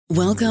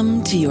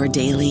Welcome to your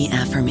daily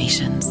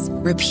affirmations.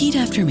 Repeat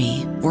after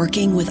me.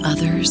 Working with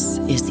others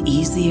is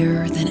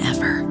easier than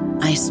ever.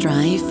 I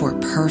strive for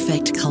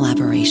perfect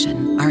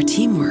collaboration. Our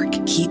teamwork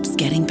keeps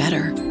getting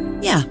better.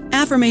 Yeah,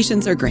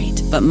 affirmations are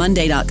great, but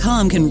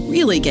Monday.com can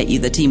really get you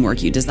the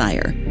teamwork you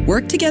desire.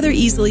 Work together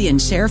easily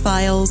and share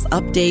files,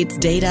 updates,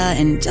 data,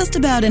 and just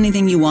about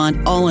anything you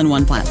want all in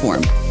one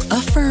platform.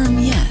 Affirm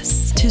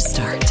yes to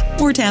start,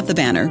 or tap the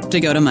banner to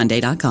go to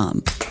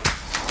Monday.com.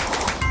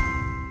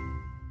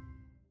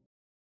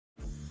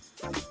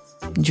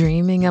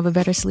 Dreaming of a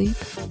better sleep?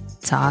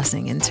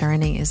 Tossing and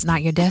turning is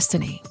not your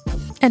destiny.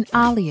 And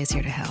Ollie is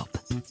here to help.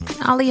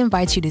 Ollie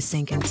invites you to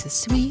sink into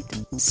sweet,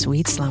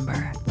 sweet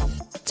slumber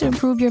to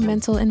improve your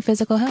mental and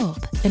physical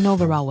health and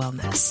overall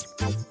wellness.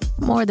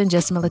 More than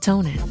just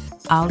melatonin,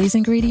 Ollie's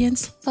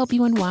ingredients help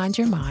you unwind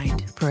your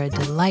mind for a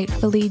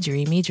delightfully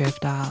dreamy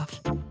drift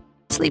off.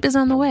 Sleep is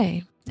on the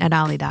way at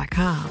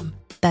Ollie.com.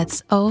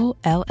 That's OLLY.com.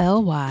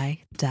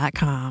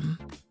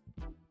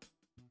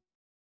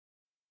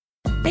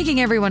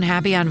 Making everyone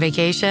happy on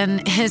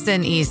vacation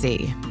isn't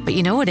easy, but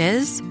you know what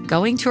is?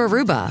 Going to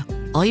Aruba.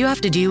 All you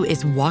have to do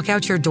is walk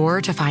out your door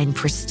to find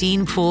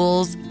pristine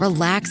pools,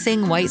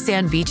 relaxing white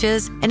sand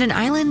beaches, and an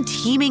island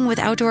teeming with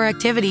outdoor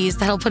activities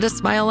that'll put a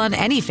smile on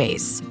any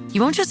face. You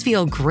won't just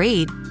feel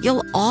great,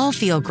 you'll all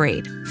feel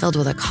great, filled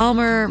with a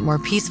calmer, more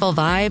peaceful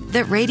vibe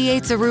that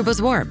radiates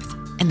Aruba's warmth.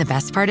 And the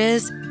best part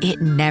is,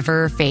 it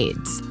never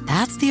fades.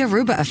 That's the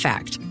Aruba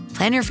effect.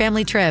 Plan your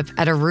family trip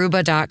at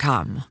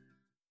Aruba.com.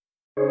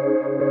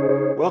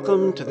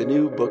 Welcome to the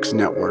New Books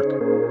Network.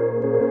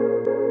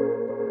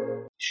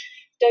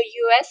 The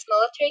U.S.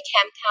 military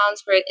camp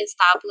towns were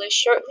established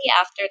shortly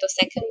after the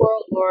Second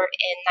World War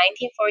in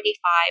 1945,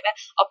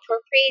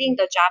 appropriating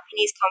the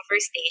Japanese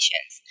comfort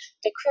stations.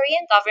 The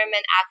Korean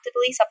government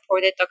actively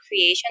supported the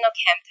creation of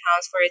camp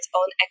towns for its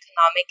own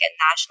economic and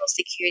national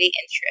security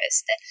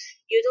interests.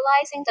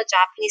 Utilizing the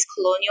Japanese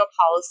colonial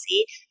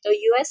policy, the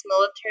U.S.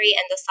 military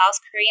and the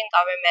South Korean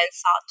government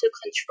sought to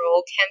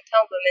control camp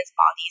town women's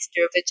bodies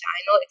through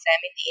vaginal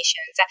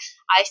examinations,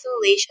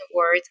 isolation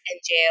wards, and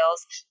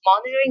jails,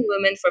 monitoring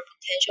women for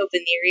potential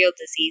venereal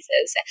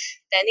diseases.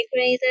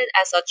 Denigrated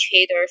as a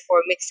traitor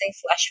for mixing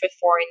flesh with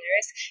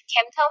foreigners,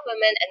 camp town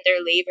women and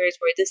their labors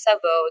were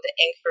disavowed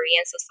in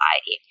Korean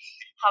society.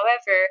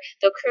 However,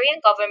 the Korean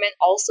government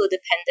also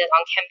depended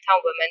on camp town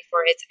women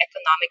for its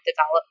economic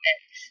development.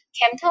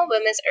 Camp town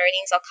women's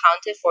earnings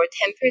accounted for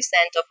 10%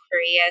 of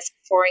Korea's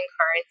foreign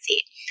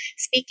currency.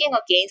 Speaking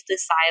against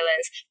this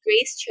silence,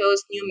 Grace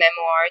Cho's new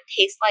memoir,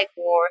 Taste Like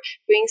War,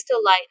 brings to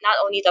light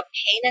not only the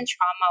pain and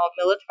trauma of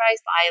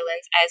militarized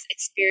violence as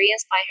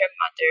experienced by her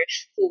mother,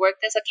 who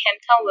worked as a camp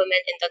town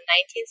woman in the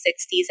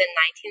 1960s and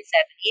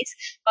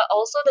 1970s, but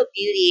also the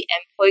beauty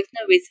and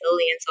poignant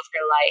resilience of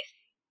her life.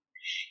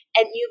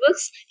 At New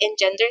Books in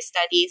Gender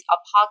Studies, a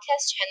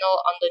podcast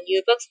channel on the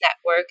New Books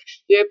Network,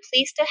 we are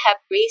pleased to have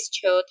Grace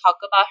Cho talk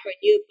about her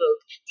new book,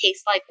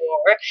 Taste Like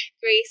War.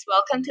 Grace,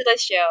 welcome to the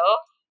show.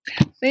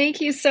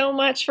 Thank you so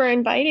much for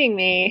inviting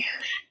me.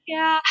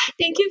 Yeah,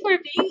 thank you for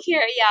being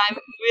here. Yeah, I'm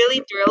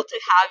really thrilled to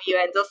have you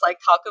and just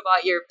talk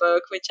about your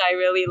book, which I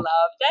really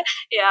loved.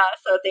 Yeah,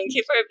 so thank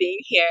you for being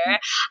here.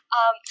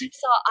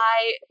 So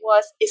I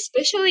was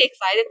especially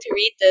excited to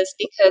read this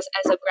because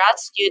as a grad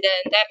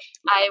student,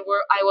 I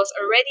was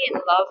already in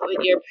love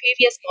with your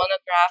previous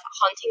monograph,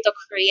 Haunting the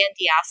Korean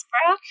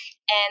Diaspora,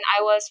 and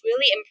I was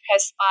really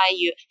impressed by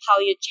how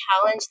you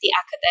challenged the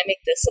academic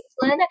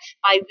discipline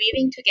by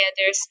weaving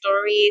together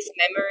stories,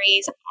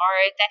 memories,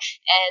 art,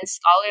 and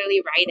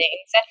scholarly writings.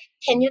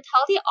 Can you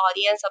tell the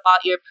audience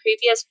about your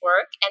previous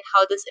work and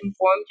how this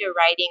informed your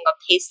writing of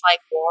Taste Like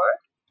War?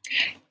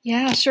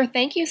 Yeah, sure.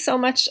 Thank you so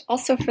much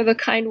also for the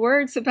kind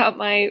words about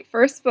my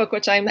first book,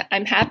 which I'm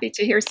happy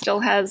to hear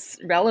still has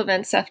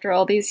relevance after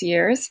all these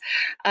years.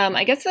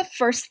 I guess the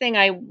first thing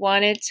I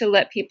wanted to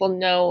let people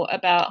know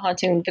about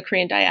Haunting the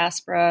Korean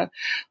Diaspora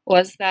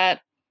was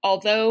that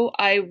although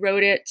I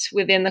wrote it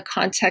within the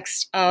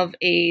context of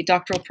a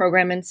doctoral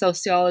program in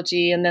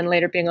sociology and then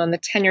later being on the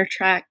tenure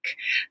track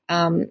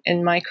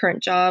in my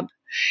current job,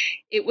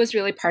 it was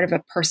really part of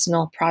a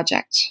personal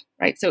project,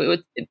 right? So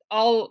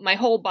my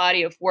whole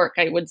body of work,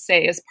 I would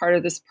say, is part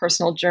of this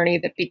personal journey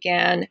that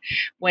began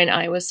when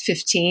I was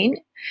 15,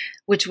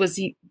 which was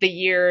the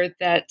year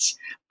that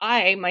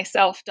I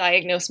myself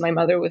diagnosed my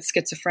mother with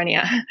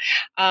schizophrenia.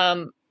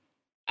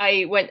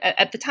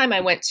 At the time,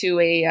 I went to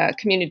a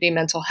community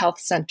mental health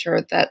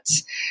center that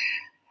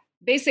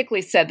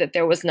basically said that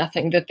there was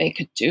nothing that they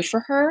could do for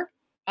her.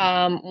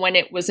 When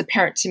it was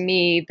apparent to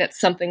me that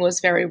something was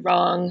very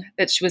wrong,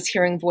 that she was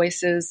hearing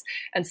voices.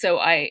 And so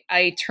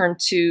I turned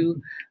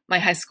to my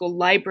high school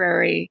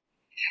library,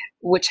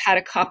 which had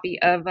a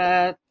copy of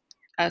a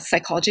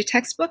psychology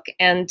textbook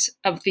and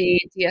of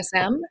the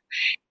DSM.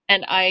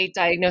 And I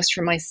diagnosed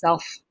for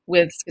myself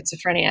with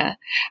schizophrenia.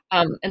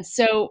 And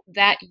so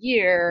that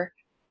year,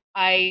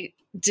 I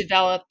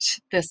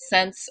developed this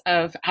sense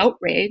of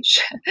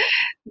outrage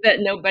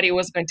that nobody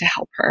was going to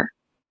help her,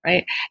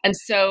 right? And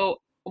so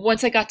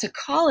once I got to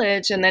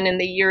college and then in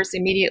the years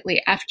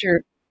immediately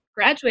after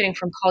graduating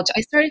from college,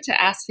 I started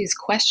to ask these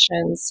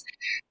questions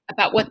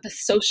about what the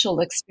social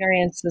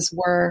experiences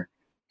were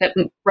that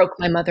broke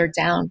my mother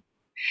down.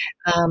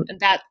 And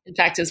that, in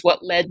fact, is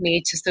what led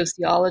me to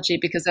sociology,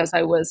 because as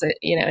I was,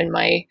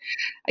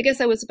 I guess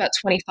I was about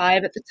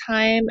 25 at the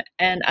time,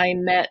 and I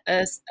met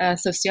a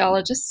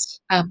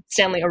sociologist,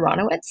 Stanley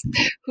Aronowitz,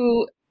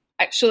 who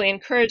actually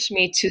encouraged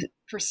me to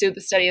pursue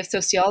the study of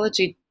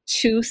sociology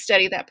to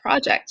study that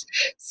project.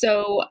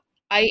 So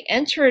I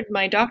entered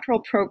my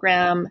doctoral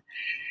program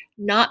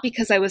not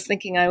because I was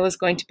thinking I was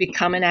going to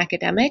become an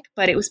academic,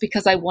 but it was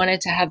because I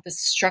wanted to have the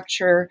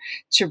structure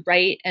to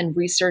write and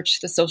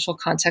research the social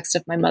context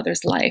of my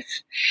mother's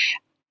life.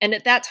 And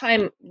at that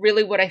time,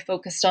 really what I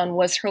focused on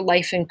was her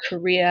life in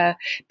Korea,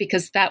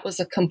 because that was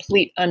a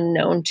complete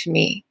unknown to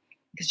me.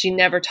 Because she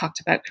never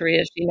talked about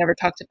Korea. She never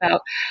talked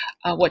about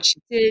what she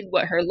did,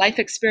 what her life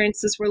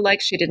experiences were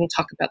like. She didn't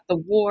talk about the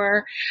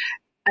war.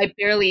 I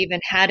barely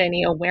even had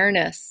any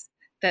awareness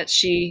that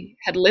she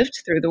had lived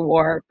through the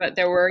war, but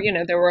there were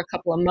a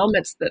couple of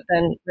moments that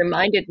then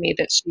reminded me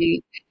that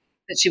she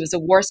was a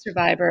war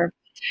survivor.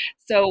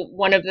 So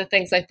one of the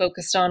things I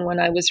focused on when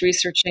I was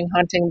researching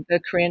Haunting the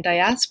Korean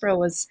Diaspora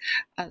was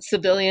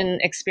civilian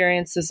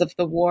experiences of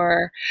the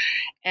war.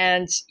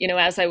 And,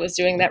 as I was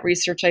doing that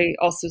research, I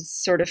also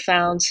sort of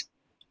found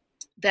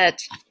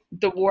that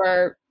the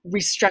war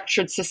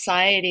restructured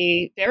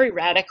society very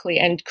radically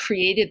and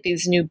created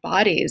these new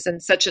bodies.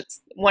 And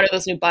one of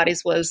those new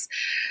bodies was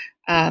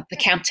the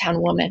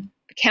Camptown woman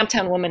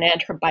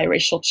and her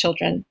biracial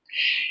children.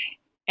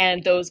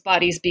 And those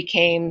bodies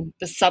became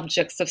the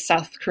subjects of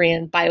South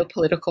Korean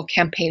biopolitical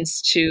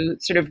campaigns to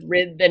sort of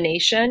rid the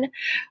nation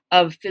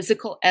of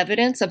physical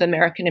evidence of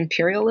American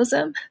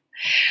imperialism.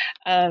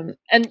 And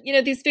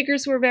these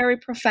figures were very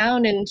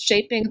profound in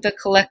shaping the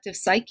collective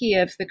psyche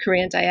of the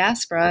Korean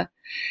diaspora.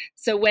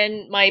 So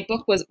when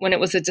it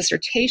was a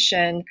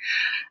dissertation,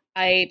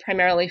 I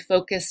primarily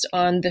focused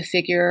on the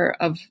figure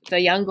of the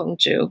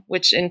Yanggongju,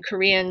 which in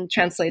Korean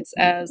translates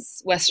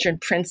as Western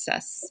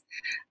princess.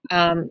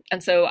 And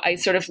so I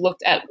sort of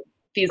looked at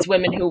these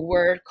women who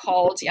were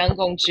called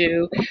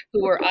Yanggongju,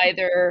 who were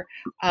either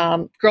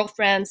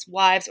girlfriends,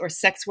 wives, or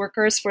sex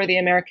workers for the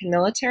American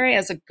military,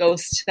 as a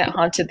ghost that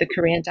haunted the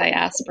Korean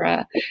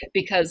diaspora.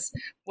 Because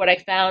what I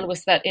found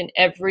was that in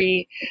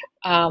every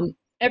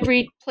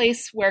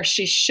place where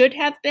she should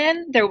have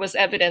been, there was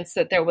evidence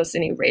that there was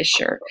an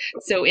erasure.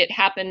 So it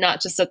happened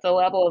not just at the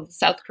level of the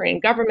South Korean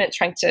government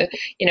trying to,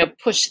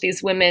 push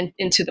these women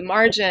into the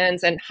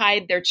margins and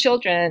hide their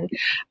children.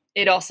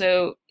 It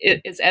also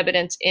is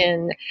evident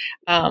in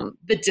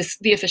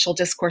the official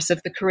discourse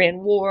of the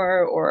Korean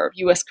War or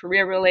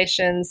U.S.-Korea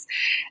relations.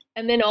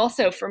 And then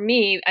also, for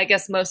me, I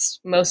guess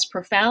most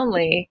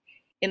profoundly,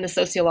 in the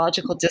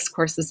sociological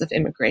discourses of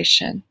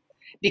immigration,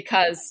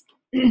 because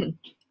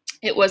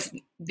it was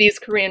these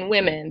Korean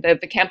women,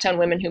 the Camptown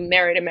women who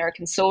married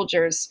American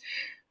soldiers,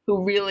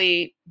 who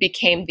really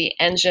became the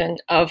engine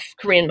of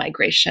Korean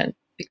migration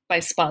by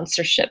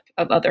sponsorship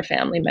of other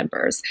family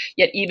members.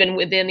 Yet even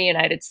within the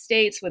United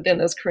States, within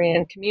those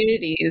Korean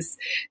communities,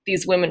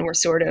 these women were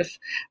sort of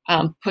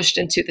pushed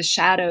into the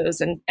shadows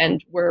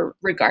and were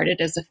regarded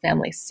as a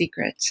family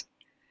secret.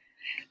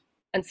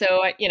 And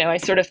so, I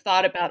sort of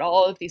thought about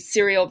all of these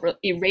serial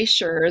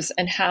erasures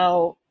and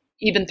how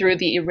even through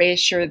the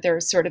erasure,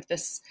 there's sort of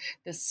this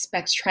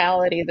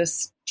spectrality,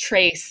 this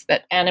trace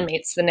that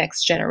animates the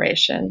next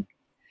generation.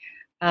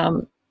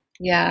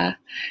 Yeah.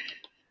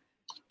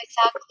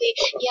 Exactly.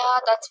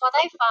 Yeah, that's what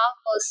I found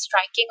most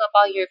striking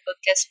about your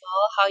book as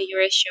well. How you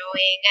were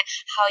showing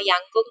how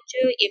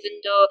Yanggongju,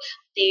 even though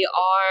they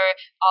are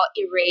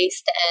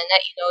erased and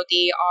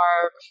they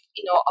are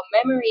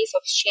memories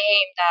of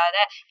shame that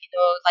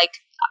like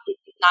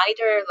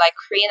neither like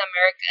Korean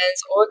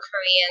Americans or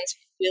Koreans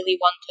really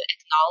want to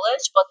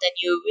acknowledge, but then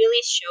you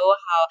really show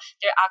how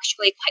they're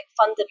actually quite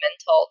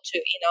fundamental to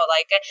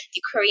like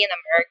the Korean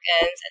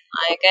Americans and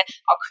like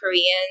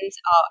Koreans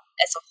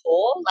as a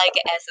whole, like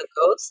as a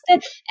ghost.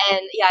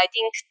 And yeah, I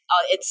think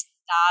it's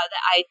that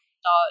I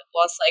thought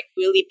was like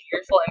really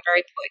beautiful and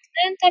very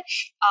poignant.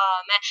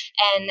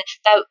 And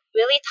that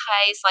really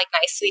ties like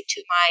nicely to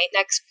my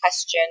next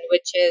question,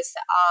 which is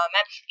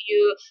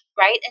you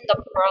write in the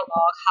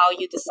prologue how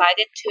you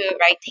decided to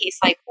write Taste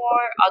Like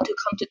War to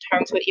come to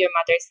terms with your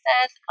mother's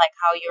death, like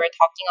how you were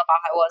talking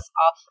about how it was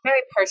a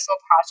very personal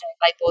project,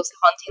 like both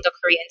Haunting the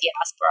Korean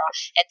Diaspora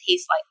and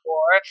Taste Like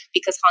War,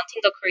 because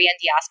Haunting the Korean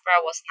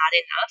Diaspora was not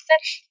enough.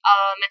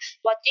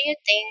 What do you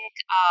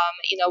think,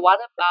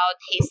 what about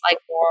Taste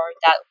Like War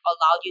that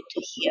allowed you to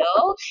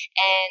heal?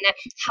 And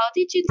how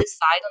did you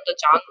decide on the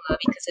genre?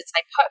 Because it's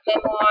like part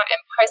memoir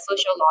and part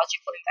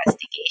sociological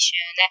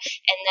investigation.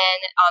 And then,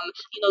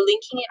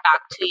 linking it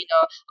back to,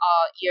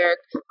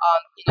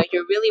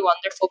 your really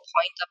wonderful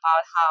point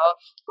about how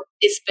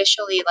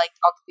especially like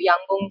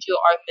Yanggongju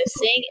are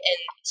missing in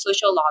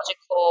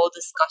sociological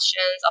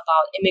discussions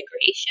about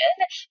immigration.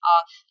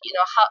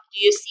 How do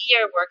you see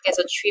your work as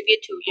a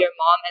tribute to your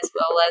mom as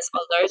well as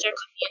a larger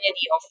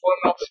community of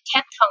former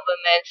Camptown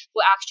women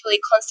who actually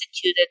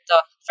constituted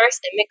the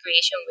first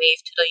immigration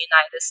wave to the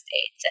United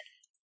States.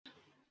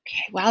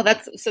 Okay, wow,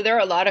 so there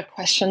are a lot of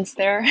questions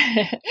there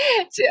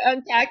to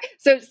unpack.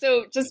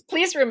 So just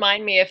please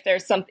remind me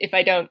if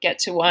I don't get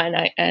to one,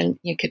 and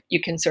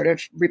you can sort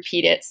of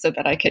repeat it so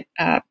that I could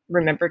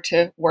remember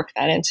to work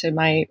that into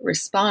my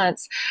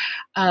response.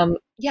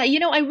 Yeah,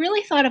 I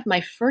really thought of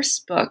my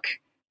first book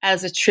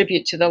as a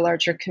tribute to the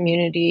larger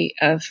community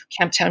of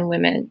Camptown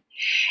women,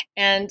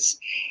 and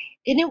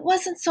it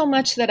wasn't so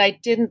much that I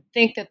didn't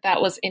think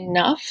that was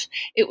enough.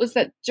 It was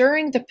that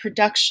during the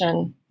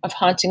production of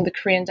Haunting the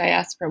Korean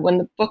Diaspora, when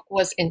the book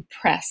was in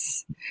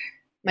press,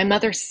 my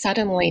mother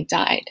suddenly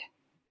died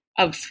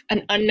of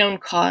an unknown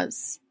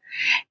cause.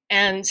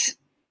 And,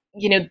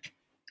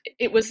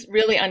 it was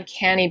really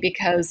uncanny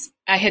because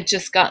I had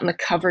just gotten the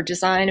cover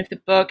design of the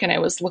book and I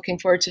was looking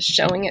forward to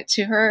showing it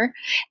to her.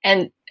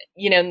 And,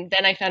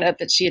 then I found out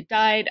that she had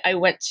died. I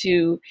went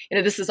to,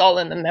 this is all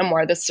in the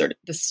memoir, the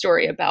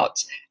story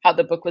about how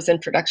the book was in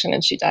production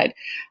and she died.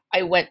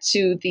 I went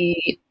to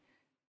the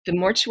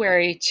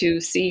mortuary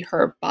to see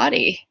her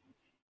body.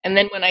 And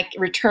then when I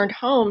returned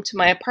home to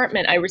my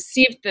apartment, I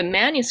received the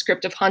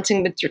manuscript of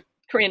Haunting the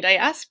Korean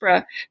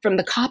Diaspora from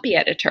the copy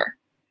editor.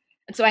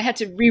 And so I had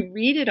to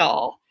reread it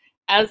all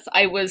as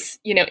I was,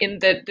 in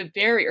the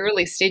very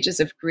early stages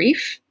of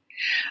grief.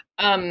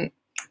 And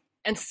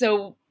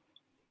so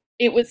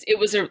it was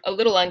a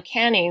little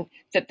uncanny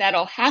that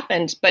all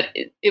happened, but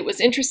it was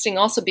interesting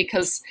also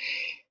because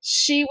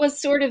she was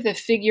sort of the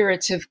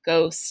figurative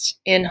ghost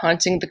in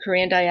Haunting the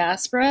Korean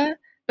Diaspora,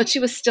 but she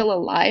was still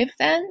alive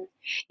then.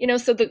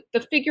 So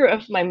the figure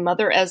of my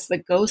mother as the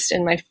ghost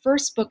in my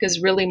first book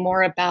is really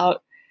more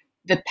about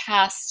the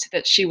past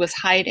that she was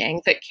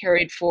hiding that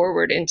carried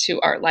forward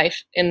into our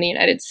life in the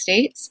United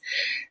States.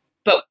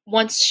 But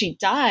once she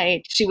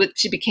died,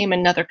 she became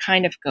another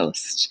kind of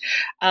ghost.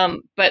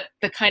 But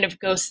the kind of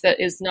ghost that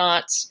is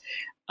not,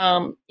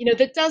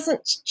 that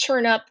doesn't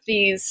churn up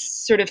these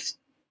sort of,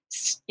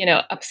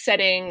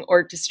 upsetting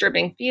or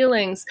disturbing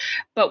feelings,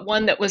 but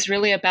one that was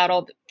really about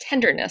all the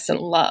tenderness and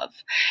love.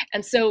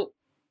 And so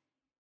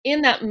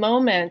in that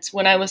moment,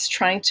 when I was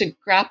trying to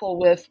grapple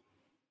with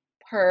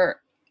her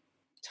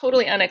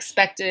totally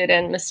unexpected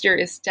and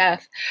mysterious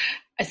death,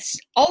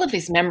 all of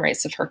these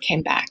memories of her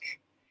came back,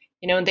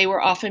 and they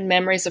were often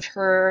memories of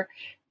her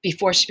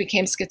before she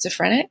became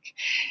schizophrenic.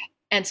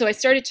 And so I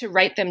started to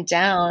write them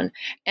down.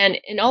 And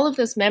in all of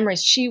those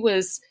memories, she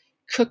was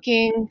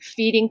cooking,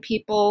 feeding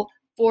people,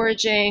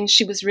 foraging.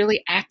 She was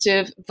really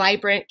active,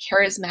 vibrant,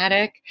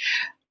 charismatic,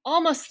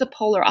 almost the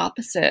polar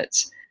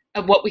opposite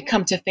of what we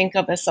come to think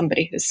of as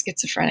somebody who's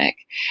schizophrenic.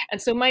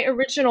 And so my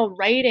original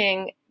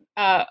writing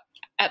at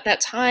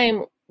that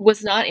time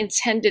was not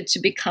intended to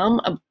become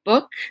a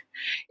book.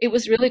 It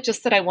was really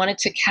just that I wanted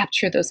to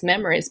capture those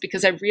memories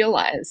because I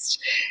realized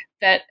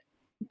that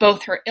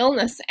both her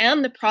illness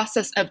and the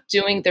process of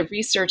doing the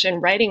research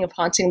and writing of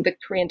Haunting the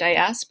Korean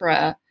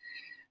Diaspora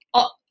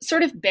all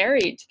sort of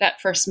buried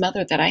that first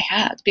mother that I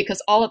had,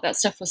 because all of that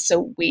stuff was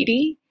so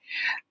weighty,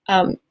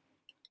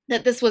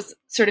 that this was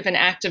sort of an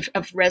act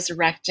of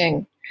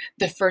resurrecting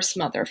the first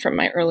mother from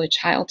my early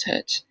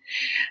childhood.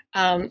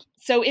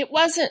 So it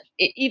wasn't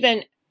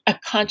even a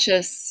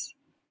conscious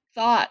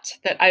thought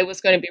that I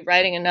was going to be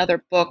writing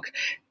another book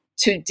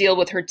to deal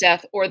with her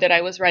death, or that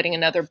I was writing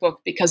another book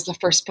because the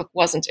first book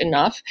wasn't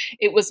enough.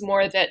 It was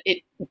more that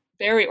it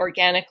very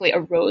organically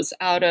arose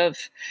out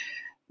of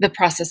the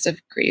process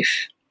of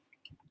grief.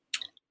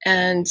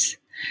 And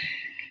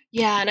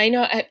yeah, and I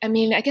know, I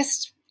mean, I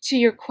guess to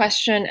your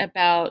question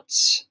about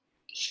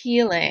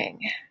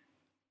healing,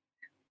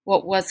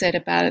 what was it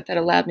about it that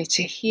allowed me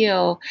to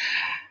heal?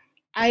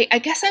 I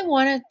guess I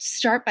want to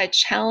start by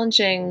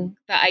challenging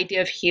the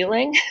idea of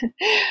healing.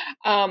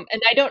 And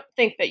I don't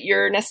think that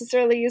you're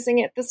necessarily using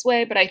it this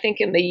way, but I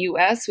think in the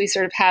US, we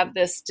sort of have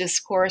this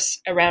discourse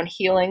around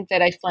healing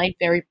that I find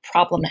very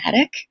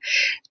problematic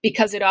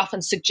because it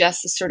often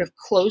suggests a sort of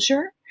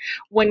closure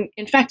when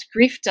in fact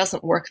grief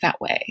doesn't work that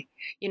way.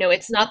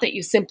 It's not that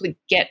you simply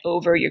get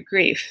over your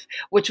grief,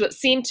 which would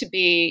seem to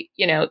be,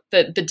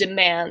 the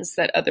demands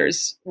that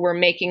others were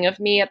making of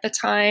me at the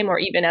time, or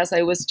even as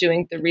I was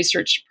doing the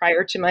research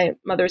prior to my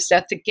mother's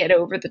death to get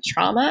over the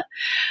trauma.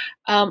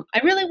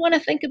 I really want to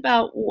think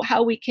about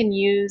how we can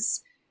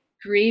use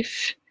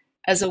grief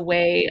as a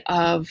way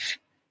of,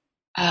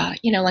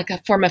 like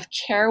a form of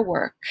care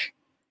work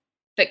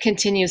that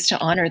continues to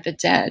honor the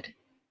dead.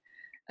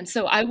 And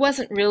so I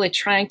wasn't really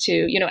trying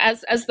to,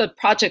 as the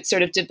project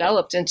sort of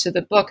developed into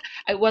the book,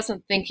 I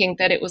wasn't thinking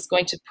that it was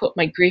going to put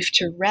my grief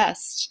to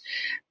rest,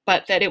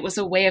 but that it was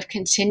a way of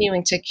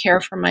continuing to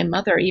care for my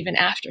mother even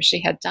after she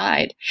had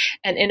died.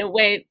 And in a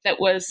way that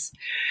was,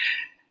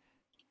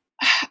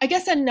 I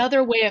guess,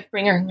 another way of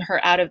bringing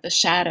her out of the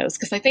shadows.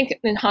 Because I think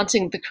in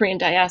Haunting the Korean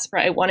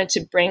Diaspora, I wanted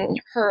to bring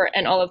her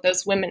and all of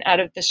those women out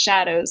of the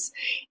shadows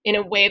in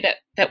a way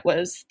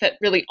that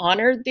really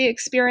honored the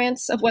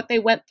experience of what they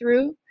went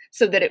through,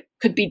 so that it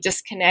could be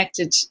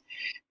disconnected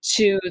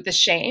to the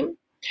shame.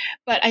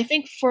 But I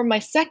think for my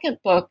second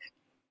book,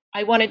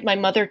 I wanted my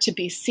mother to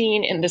be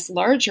seen in this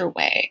larger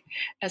way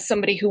as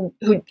somebody who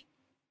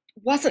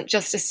wasn't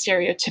just a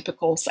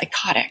stereotypical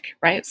psychotic,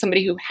 right?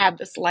 Somebody who had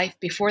this life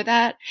before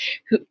that,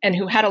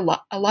 who had a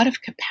lot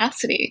of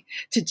capacity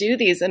to do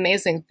these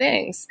amazing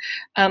things.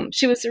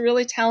 She was a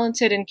really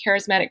talented and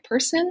charismatic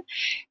person,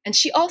 and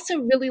she also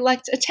really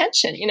liked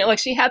attention. Like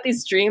she had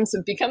these dreams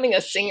of becoming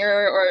a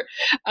singer or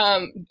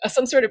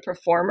some sort of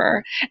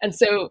performer, and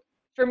so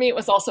for me, it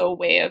was also a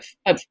way of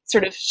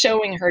sort of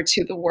showing her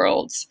to the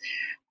world.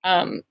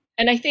 And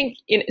I think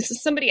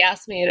somebody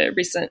asked me at a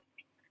recent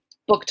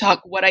book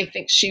talk what I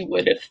think she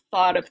would have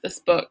thought of this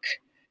book.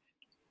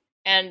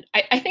 And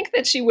I think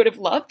that she would have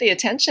loved the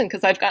attention,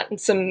 because I've gotten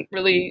some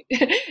really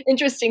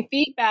interesting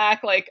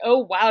feedback like, oh,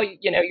 wow,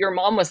 your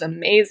mom was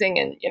amazing.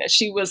 And,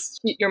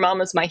 your mom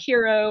was my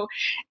hero.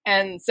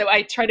 And so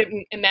I try to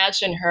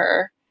imagine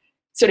her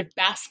sort of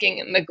basking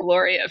in the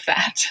glory of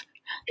that.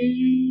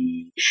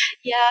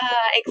 Yeah,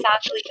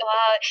 exactly.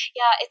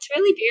 Yeah, it's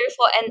really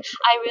beautiful. And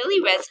I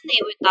really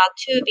resonate with that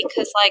too,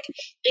 because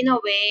in a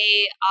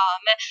way,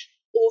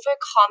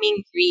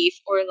 overcoming grief,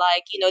 or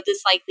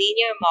this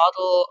linear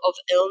model of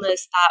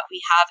illness that we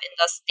have in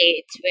the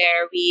States,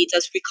 where we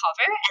just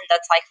recover and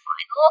that's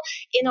final,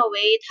 in a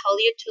way tell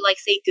you to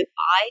say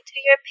goodbye to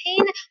your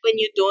pain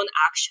when you don't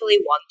actually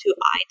want to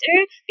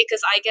either. Because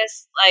I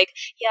guess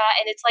yeah,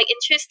 and it's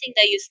interesting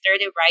that you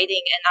started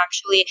writing, and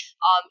actually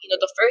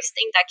the first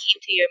thing that came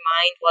to your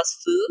mind was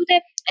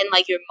food, and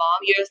your mom,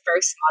 your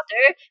first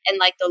mother, and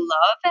the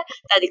love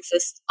that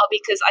exists,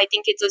 because I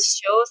think it just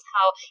shows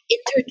how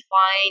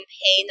intertwined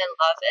pain and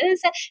love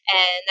is.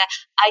 And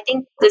I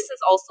think this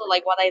is also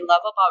what I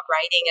love about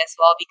writing as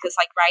well, because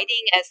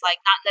writing as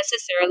not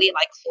necessarily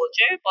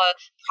closure, but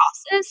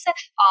process,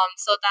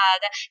 so that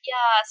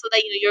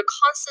you're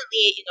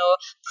constantly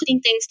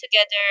putting things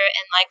together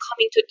and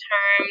coming to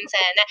terms,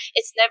 and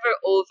it's never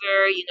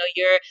over.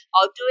 You're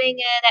doing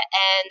it,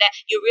 and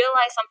you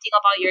realize something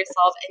about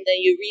yourself, and then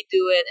you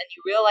redo it and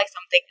you realize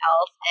something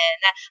else.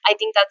 And I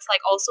think that's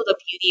also the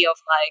beauty of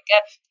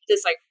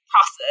this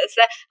process.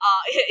 So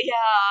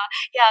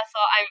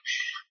I'm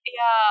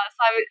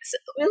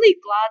really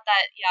glad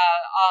that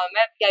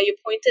you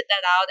pointed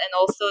that out. And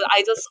also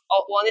I just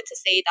wanted to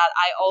say that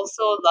I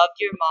also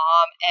loved your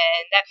mom,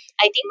 and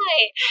I think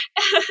my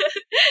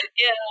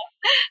yeah.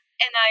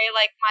 And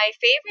my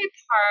favorite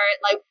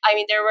part,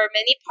 there were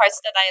many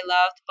parts that I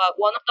loved, but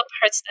one of the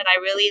parts that I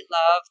really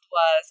loved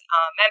was,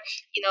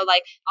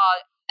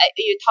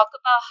 you talked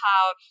about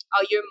how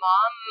your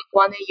mom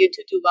wanted you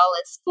to do well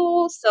in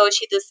school, so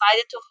she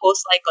decided to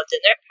host a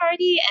dinner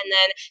party, and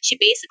then she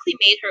basically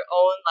made her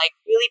own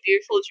really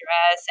beautiful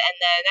dress, and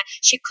then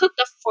she cooked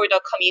for the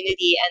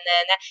community. And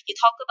then you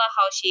talked about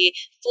how she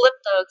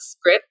flipped the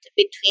script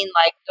between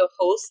the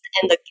host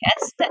and the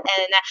guest,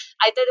 and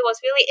I thought it was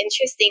really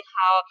interesting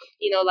how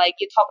you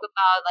talked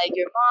about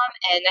your mom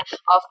and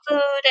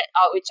food,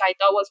 which I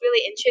thought was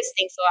really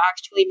interesting. So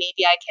actually,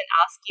 maybe I can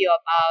ask you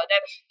about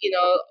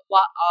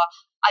what.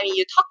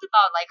 You talked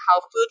about how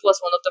food was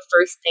one of the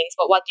first things,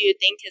 but what do you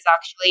think is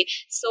actually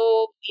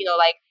so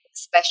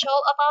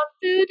special about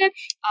food,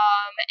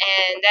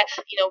 and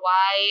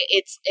why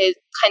it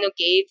kind of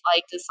gave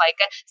this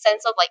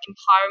sense of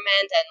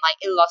empowerment, and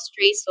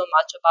illustrates so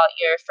much about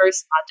your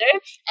first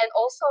mother. And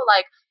also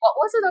what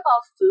was it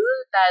about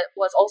food that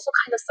was also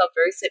kind of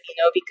subversive,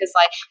 because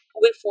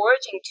with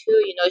foraging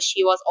too,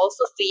 she was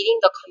also feeding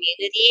the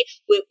community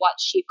with what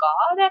she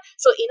got,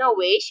 so in a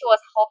way she was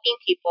helping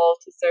people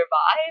to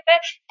survive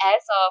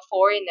as a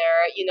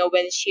foreigner.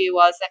 When she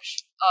was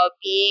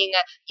being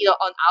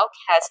an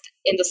outcast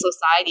in the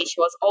society, she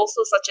was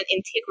also such an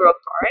integral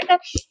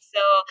part.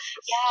 So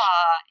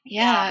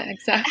yeah,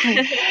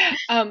 exactly.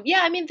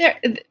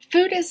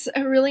 Food is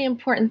a really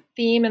important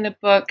theme in the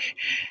book,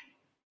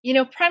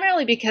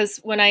 primarily because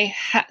when I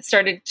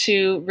started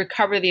to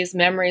recover these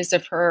memories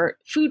of her,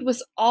 food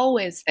was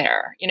always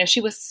there.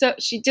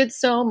 She did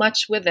so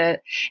much with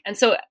it. And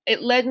so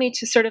it led me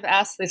to sort of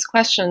ask these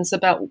questions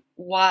about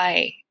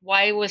why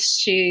was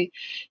she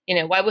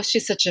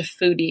such a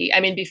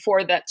foodie?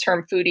 Before that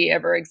term foodie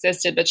ever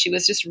existed, but she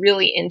was just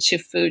really into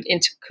food,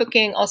 into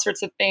cooking, all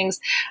sorts of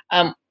things.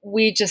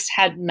 We just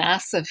had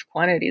massive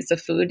quantities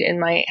of food in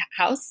my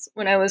house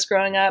when I was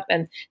growing up,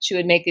 and she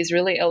would make these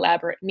really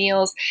elaborate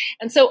meals.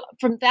 And so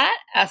from that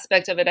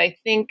aspect of it, I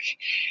think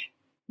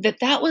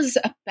that was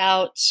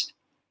about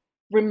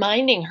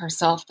reminding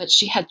herself that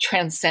she had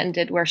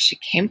transcended where she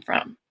came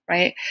from,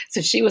 right?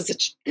 So she was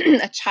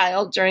a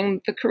child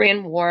during the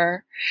Korean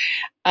War.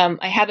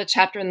 I have a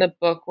chapter in the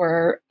book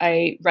where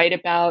I write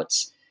about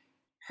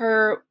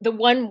the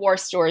one war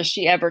story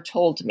she ever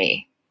told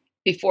me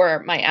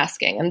before my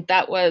asking. And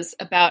that was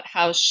about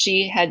how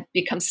she had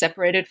become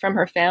separated from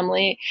her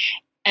family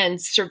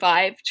and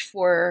survived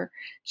for,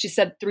 she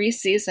said, 3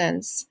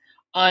 seasons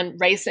on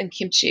rice and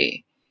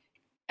kimchi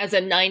as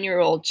a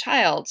 9-year-old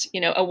child,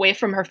 away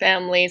from her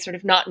family, sort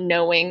of not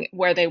knowing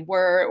where they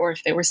were or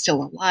if they were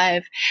still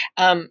alive,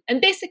 and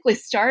basically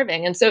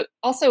starving. And so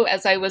also,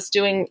 as I was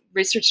doing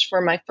research for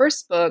my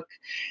first book,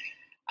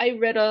 I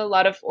read a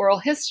lot of oral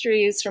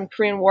histories from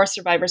Korean War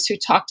survivors who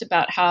talked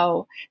about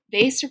how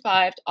they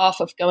survived off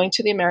of going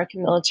to the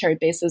American military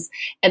bases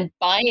and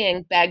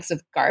buying bags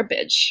of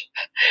garbage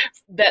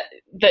that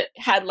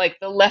had like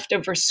the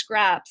leftover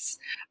scraps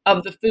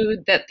of the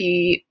food that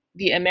the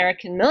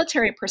American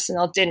military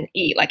personnel didn't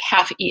eat, like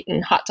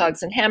half-eaten hot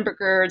dogs and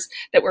hamburgers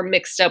that were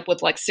mixed up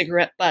with like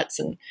cigarette butts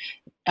and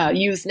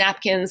used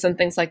napkins and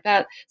things like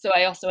that. So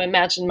I also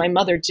imagine my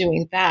mother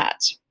doing that,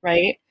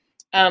 right?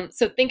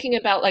 So thinking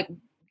about like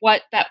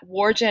what that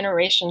war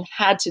generation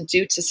had to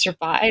do to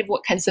survive,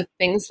 what kinds of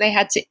things they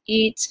had to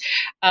eat,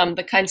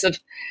 the kinds of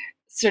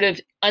sort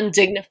of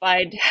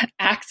undignified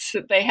acts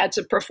that they had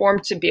to perform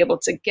to be able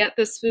to get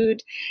this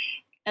food.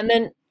 And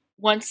then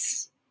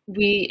once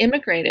we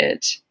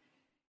immigrated,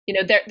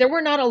 there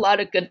were not a lot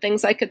of good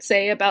things I could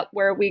say about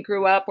where we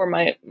grew up or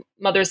my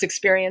mother's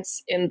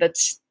experience in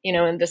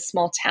in this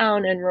small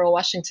town in rural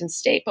Washington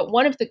state. But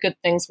one of the good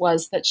things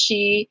was that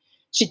she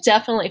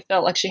definitely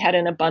felt like she had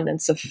an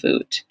abundance of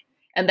food,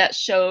 and that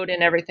showed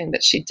in everything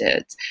that she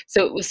did.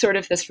 So it was sort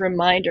of this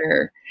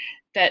reminder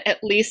that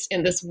at least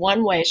in this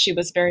one way, she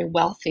was very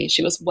wealthy.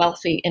 She was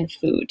wealthy in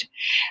food.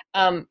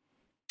 And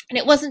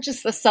it wasn't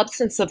just the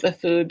substance of the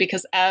food,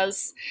 because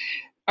as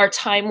our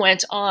time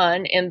went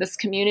on in this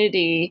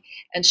community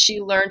and she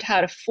learned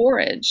how to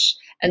forage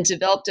and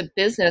developed a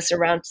business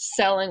around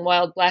selling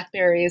wild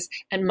blackberries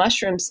and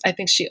mushrooms, I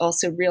think she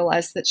also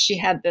realized that she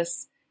had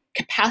this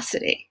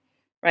capacity,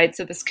 right?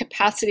 So this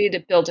capacity to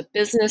build a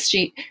business.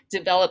 She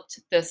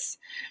developed this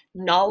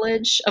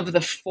knowledge of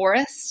the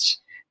forest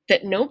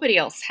that nobody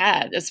else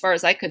had, as far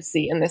as I could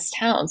see, in this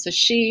town. So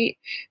she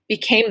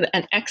became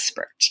an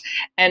expert,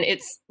 and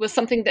it was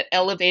something that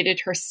elevated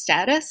her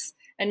status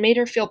and made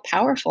her feel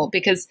powerful,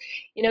 because,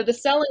 the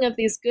selling of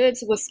these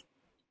goods was,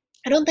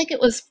 I don't think it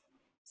was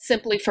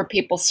simply for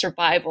people's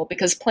survival,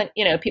 because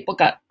people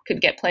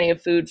could get plenty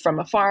of food from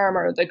a farm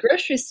or the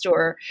grocery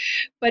store,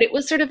 but it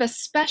was sort of a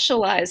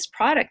specialized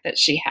product that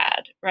she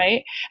had,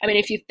 right? I mean,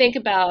 if you think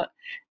about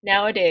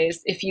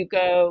nowadays, if you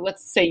go,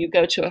 let's say you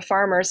go to a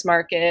farmer's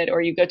market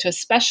or you go to a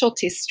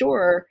specialty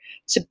store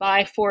to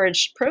buy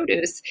foraged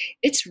produce,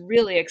 it's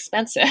really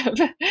expensive,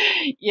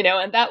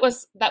 and that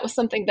was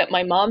something that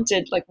my mom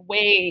did like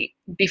way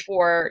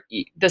before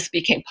this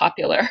became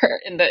popular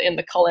in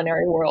the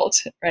culinary world,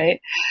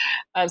 right?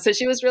 So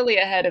she was really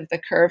ahead of the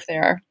curve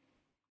there.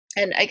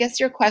 And I guess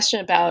your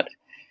question about,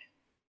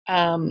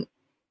 I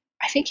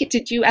think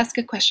did you ask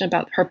a question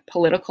about her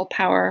political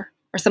power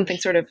or something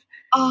sort of?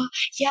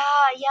 Yeah,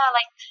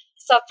 like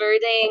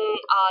subverting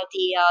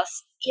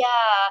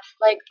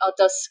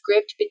the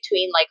script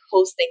between like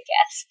host and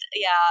guest.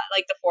 Yeah,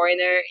 like the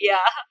foreigner. Yeah.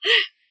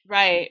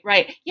 Right.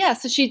 Yeah,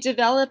 so she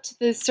developed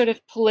this sort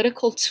of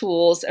political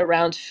tools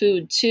around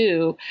food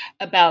too,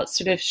 about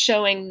sort of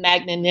showing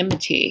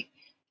magnanimity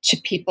to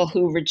people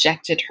who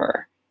rejected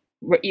her,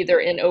 either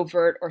in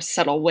overt or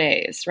subtle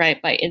ways,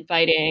 right? By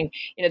inviting,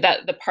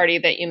 that the party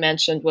that you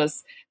mentioned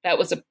was a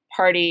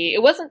party.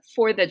 It wasn't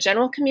for the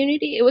general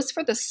community, it was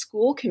for the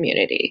school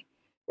community,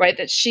 right?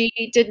 That she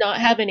did not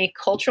have any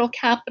cultural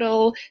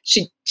capital.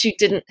 She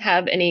didn't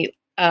have any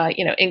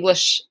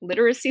English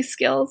literacy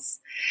skills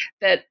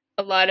that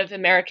a lot of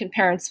American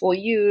parents will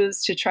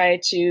use to try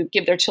to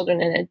give their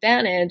children an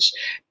advantage.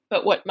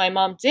 But what my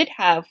mom did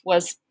have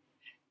was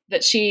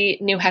that she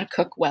knew how to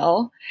cook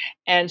well,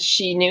 and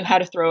she knew how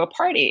to throw a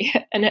party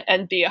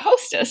and be a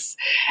hostess.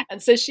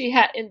 And so she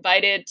had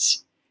invited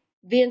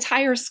the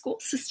entire school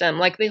system,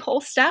 like the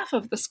whole staff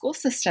of the school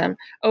system,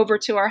 over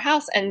to our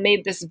house and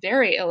made this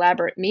very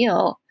elaborate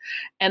meal,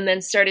 and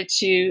then started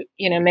to,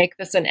 make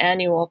this an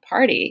annual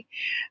party.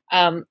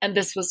 And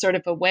this was sort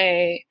of a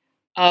way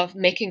of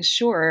making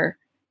sure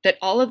that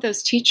all of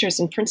those teachers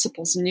and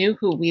principals knew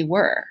who we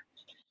were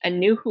and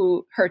knew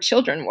who her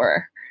children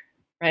were,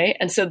 right?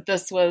 And so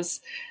this was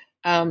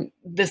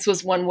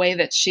one way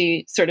that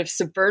she sort of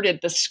subverted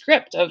the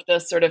script of the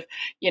sort of,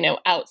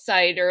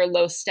 outsider,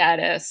 low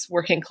status,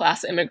 working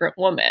class immigrant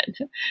woman,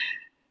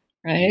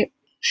 right?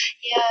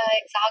 Yeah,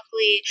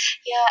 exactly.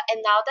 Yeah,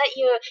 and now that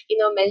you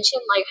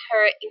mentioned like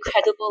her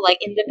incredible like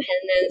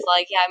independence,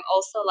 like yeah, I'm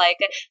also like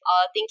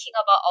thinking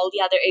about all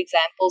the other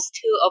examples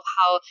too of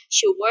how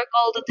she worked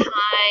all the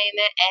time,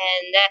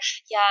 and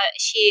yeah,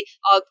 she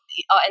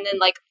and then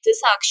like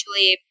this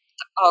actually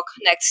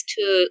connects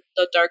to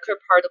the darker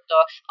part of the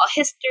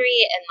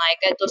history and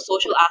like the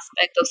social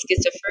aspect of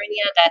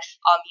schizophrenia that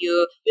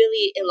you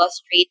really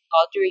illustrate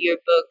through your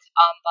book.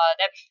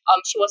 But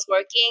she was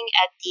working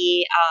at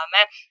the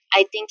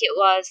I think it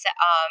was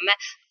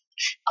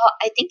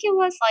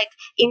like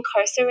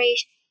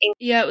incarceration.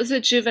 Yeah, it was a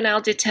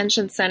juvenile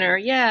detention center.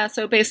 Yeah,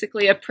 so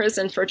basically a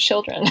prison for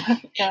children.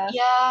 Yeah.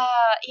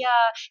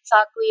 Yeah,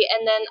 exactly.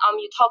 And then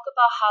you talk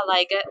about how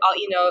like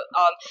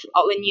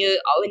when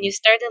you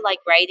started like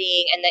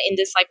writing, and then in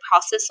this like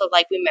process of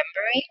like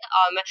remembering,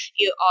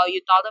 you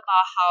thought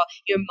about how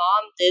your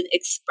mom did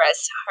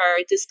express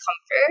her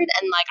discomfort,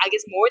 and like I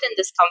guess more than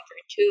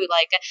discomfort too,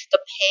 like the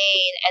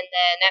pain, and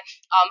then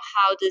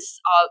how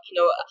this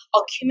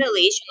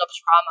accumulation of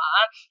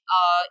trauma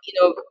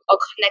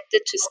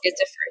connected to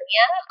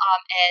schizophrenia,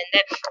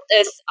 and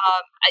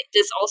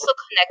this also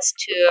connects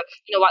to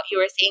what you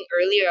were saying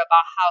earlier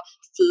about how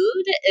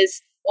food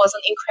was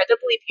an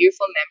incredibly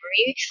beautiful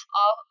memory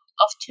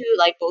of to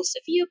like both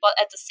of you, but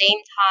at the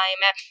same time,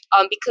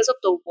 because of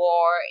the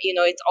war,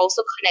 it's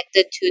also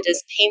connected to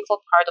this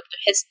painful part of the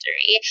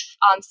history.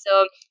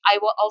 So I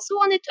also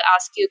wanted to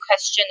ask you a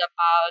question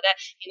about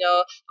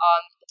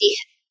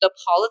the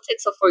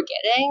politics of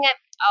forgetting,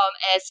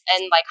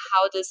 and like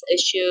how this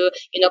issue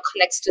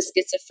connects to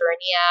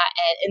schizophrenia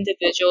and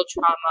individual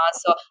trauma.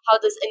 So how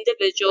this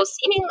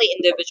seemingly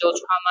individual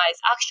trauma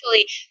is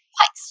actually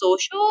quite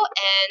social,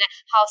 and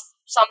how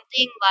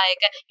something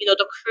like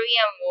the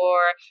Korean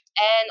War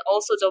and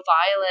also the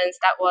violence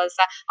that was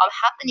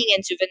happening in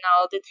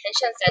juvenile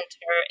detention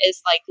center is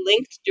like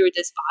linked through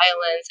this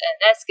violence, and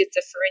that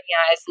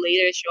schizophrenia is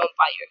later shown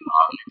by your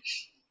mom.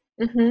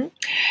 Mm-hmm.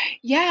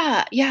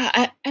 Yeah.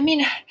 I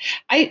mean,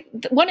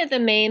 one of the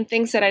main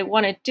things that I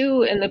want to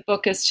do in the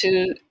book is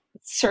to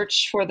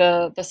search for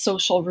the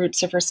social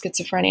roots of her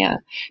schizophrenia,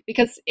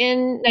 because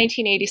in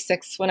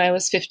 1986, when I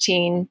was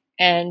 15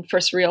 and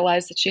first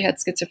realized that she had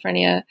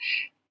schizophrenia,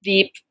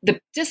 the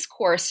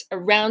discourse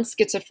around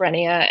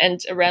schizophrenia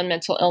and around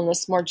mental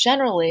illness more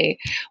generally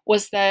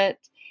was that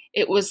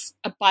it was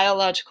a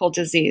biological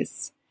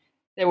disease.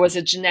 There was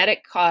a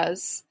genetic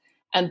cause,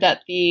 and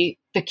that the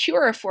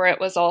cure for it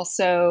was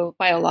also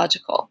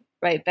biological,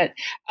 right? That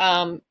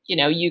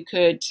you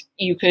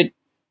could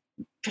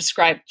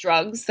prescribe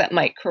drugs that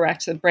might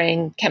correct the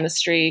brain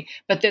chemistry,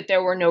 but that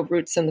there were no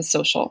roots in the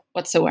social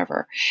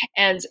whatsoever.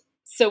 And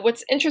so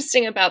what's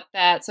interesting about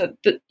that,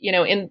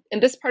 in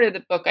this part of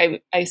the book,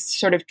 I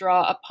sort of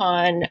draw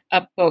upon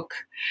a book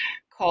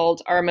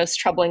called Our Most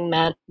Troubling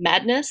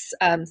Madness,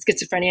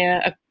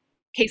 Schizophrenia,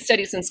 Case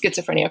Studies in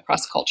Schizophrenia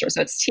Across Culture.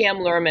 So it's T.M.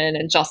 Luhrmann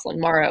and Jocelyn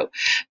Morrow.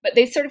 But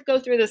they sort of go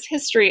through this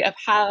history of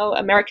how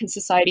American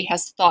society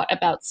has thought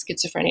about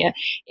schizophrenia.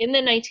 In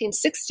the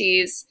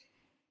 1960s,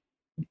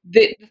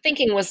 the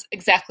thinking was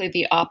exactly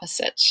the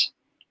opposite,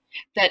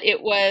 that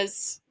it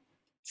was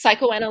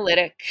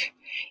psychoanalytic.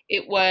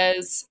 It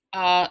was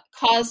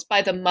caused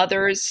by the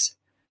mother's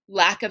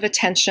lack of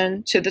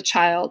attention to the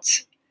child.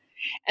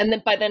 And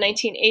then by the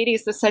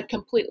 1980s, this had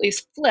completely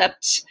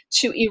flipped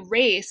to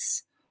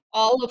erase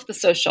all of the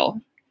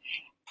social,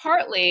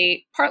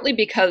 partly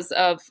because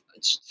of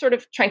sort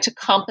of trying to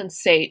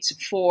compensate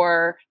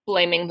for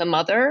blaming the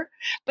mother,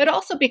 but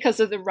also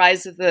because of the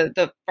rise of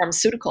the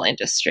pharmaceutical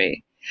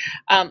industry.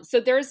 So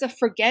there's a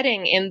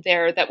forgetting in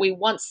there that we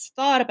once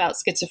thought about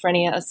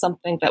schizophrenia as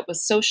something that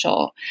was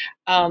social.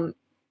 And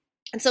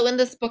so in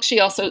this book, she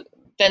also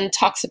then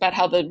talks about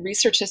how the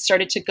research has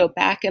started to go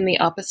back in the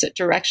opposite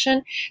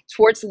direction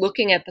towards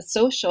looking at the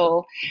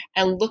social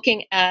and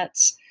looking at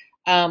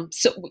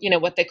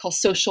what they call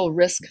social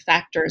risk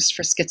factors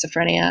for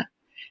schizophrenia.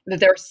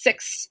 There are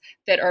 6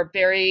 that are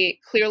very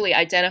clearly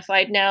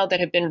identified now that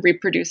have been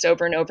reproduced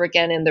over and over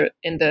again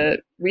in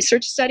the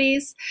research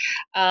studies.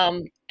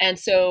 And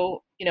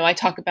so, I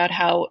talk about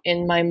how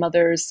in my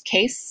mother's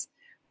case,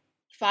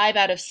 5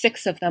 out of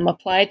 6 of them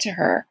applied to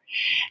her.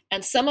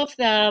 And some of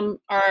them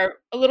are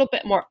a little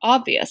bit more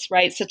obvious,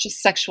 right? Such as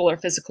sexual or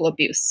physical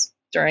abuse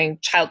during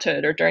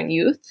childhood or during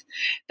youth.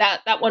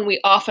 That one we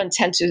often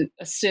tend to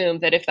assume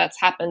that if that's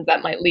happened,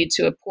 that might lead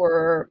to a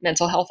poorer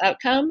mental health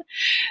outcome.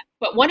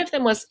 But one of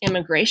them was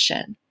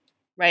immigration,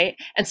 right?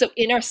 And so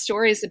in our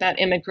stories about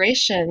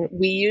immigration,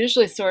 we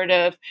usually sort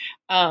of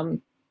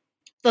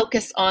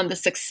focus on the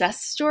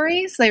success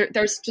stories.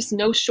 There's just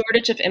no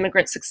shortage of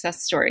immigrant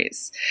success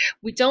stories.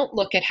 We don't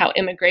look at how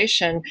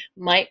immigration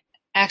might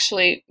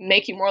actually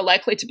make you more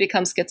likely to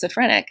become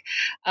schizophrenic.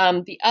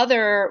 The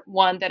other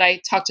one that I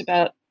talked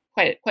about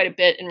quite a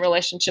bit in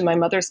relation to my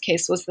mother's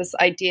case was this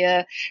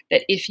idea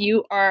that if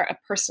you are a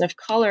person of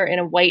color in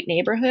a white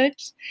neighborhood,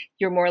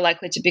 you're more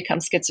likely to become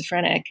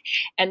schizophrenic.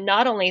 And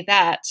not only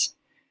that,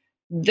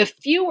 the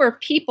fewer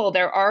people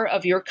there are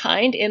of your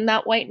kind in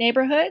that white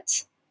neighborhood,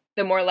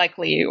 the more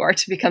likely you are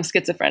to become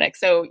schizophrenic.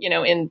 So,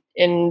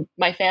 in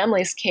my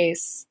family's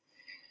case,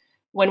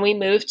 when we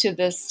moved to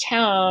this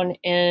town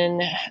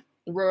in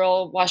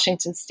rural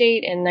Washington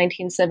State in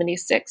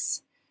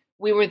 1976,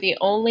 we were the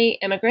only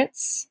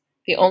immigrants,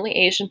 the only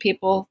Asian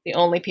people, the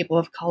only people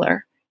of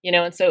color,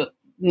 and so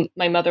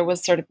my mother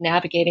was sort of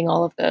navigating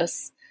all of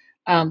this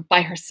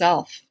by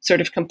herself, sort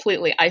of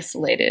completely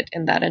isolated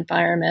in that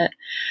environment.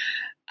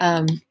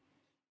 And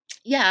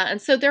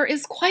so there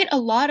is quite a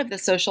lot of the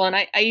social, and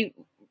I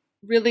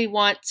really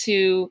want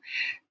to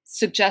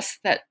suggest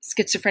that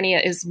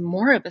schizophrenia is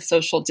more of a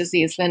social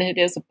disease than it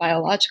is a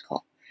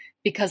biological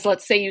Because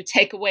let's say you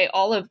take away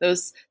all of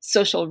those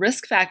social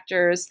risk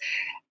factors,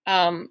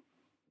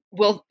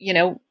 what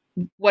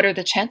are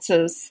the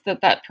chances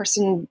that that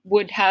person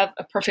would have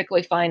a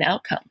perfectly fine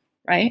outcome,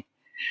 right?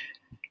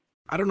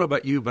 I don't know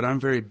about you, but I'm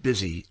very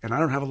busy and I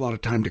don't have a lot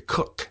of time to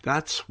cook.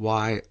 That's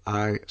why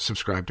I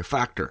subscribe to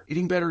Factor.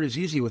 Eating better is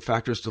easy with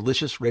Factor's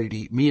delicious,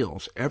 ready-to-eat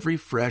meals. Every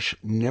fresh,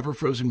 never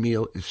frozen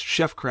meal is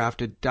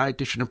chef-crafted,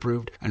 dietitian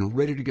approved, and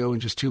ready to go in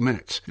just 2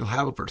 minutes. You'll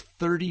have over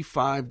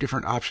 35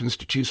 different options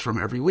to choose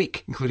from every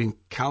week, including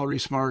Calorie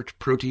Smart,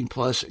 Protein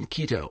Plus, and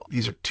Keto.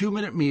 These are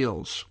 2-minute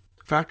meals.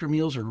 Factor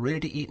meals are ready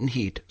to eat and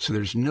heat, so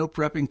there's no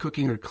prepping,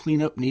 cooking, or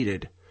cleanup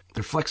needed.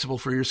 They're flexible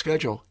for your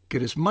schedule.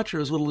 Get as much or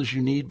as little as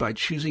you need by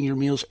choosing your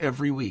meals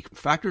every week.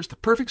 Factor is the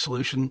perfect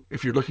solution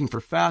if you're looking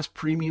for fast,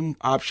 premium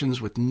options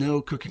with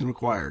no cooking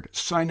required.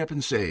 Sign up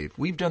and save.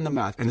 We've done the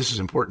math, and this is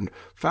important.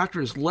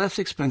 Factor is less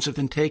expensive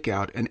than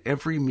takeout, and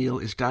every meal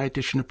is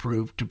dietitian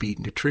approved to be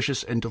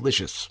nutritious and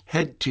delicious.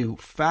 Head to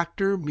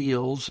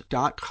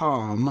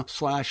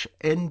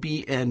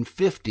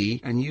factormeals.com/NBN50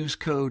 and use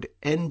code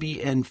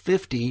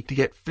NBN50 to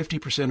get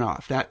 50%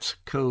 off. That's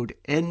code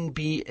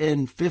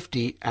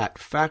NBN50 at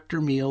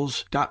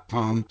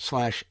factormeals.com/NBN50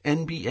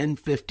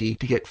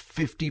 to get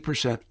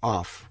 50%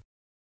 off.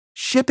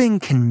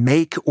 Shipping can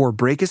make or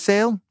break a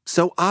sale,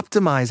 so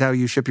optimize how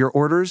you ship your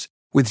orders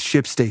with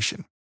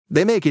ShipStation.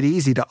 They make it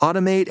easy to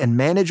automate and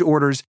manage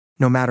orders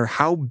no matter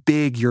how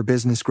big your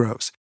business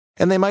grows.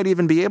 And they might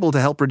even be able to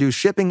help reduce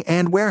shipping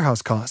and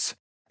warehouse costs.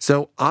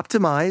 So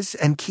optimize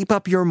and keep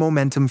up your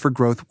momentum for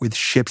growth with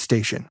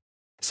ShipStation.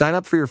 Sign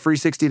up for your free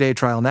 60-day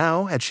trial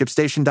now at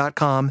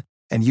ShipStation.com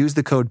and use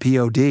the code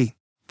POD.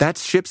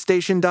 That's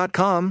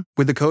ShipStation.com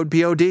with the code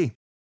POD.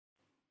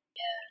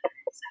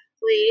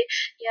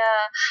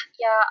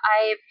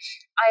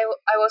 I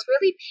was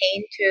really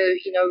pained to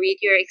read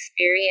your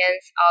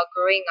experience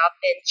growing up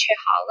in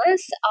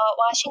Chehalis,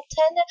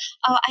 Washington.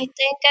 I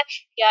think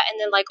and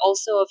then like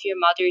also of your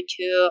mother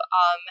too,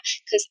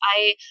 because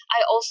I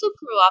also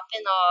grew up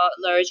in a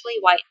largely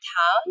white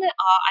town.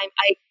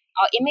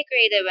 I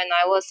immigrated when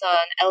I was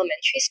an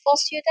elementary school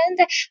student,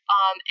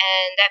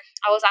 and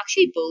I was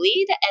actually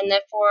bullied. And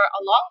then for a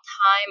long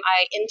time,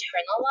 I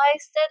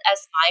internalized it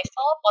as my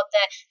fault. But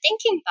then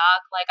thinking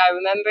back, like I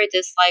remember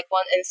this like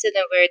one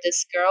incident where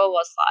this girl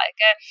was like,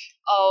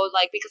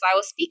 because I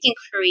was speaking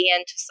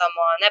Korean to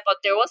someone,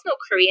 but there was no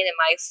Korean in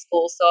my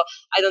school, so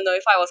I don't know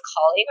if I was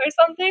calling or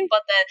something.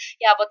 But then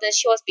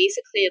she was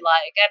basically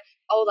like,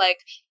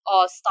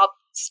 stop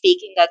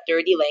speaking that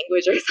dirty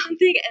language or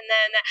something. And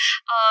then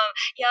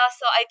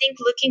so I think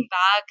looking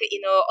back,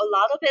 a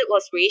lot of it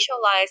was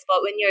racialized,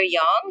 but when you're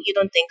young you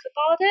don't think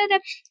about it.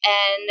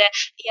 And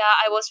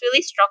I was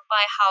really struck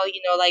by how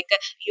you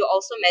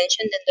also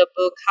mentioned in the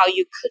book how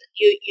you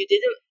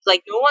didn't,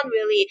 like, no one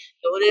really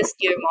noticed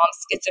your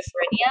mom's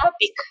schizophrenia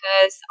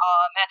because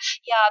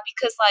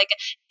like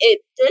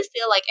it did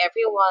feel like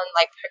everyone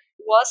like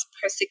was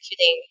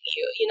persecuting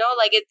you,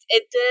 like it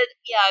did,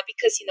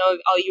 because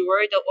you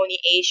were the only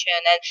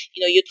Asian, and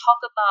you talk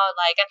about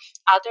like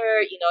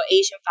other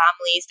Asian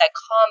families that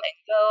come and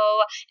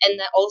go, and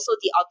then also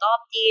the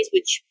adoptees,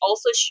 which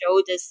also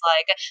show this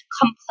like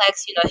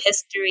complex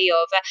history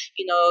of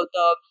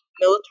the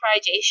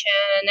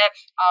militarization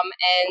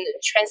and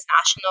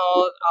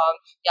transnational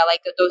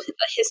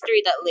the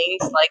history that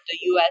links like the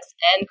US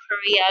and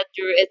Korea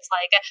through its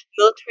like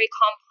military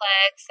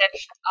complex.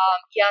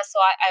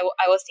 So I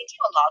was thinking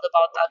a lot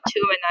about that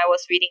too when I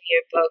was reading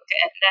your book.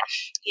 And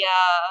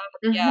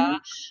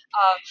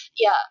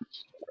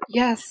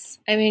Yes,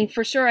 I mean,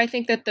 for sure. I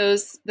think that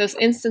those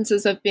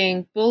instances of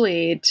being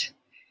bullied,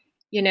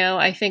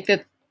 I think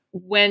that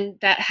when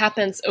that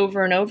happens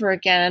over and over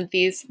again,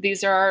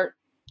 these are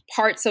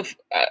parts of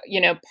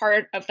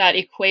part of that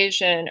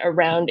equation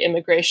around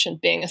immigration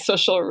being a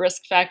social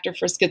risk factor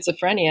for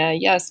schizophrenia.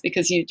 Yes,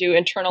 because you do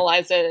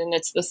internalize it, and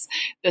it's this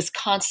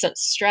constant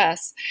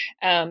stress.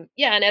 And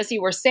as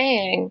you were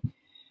saying,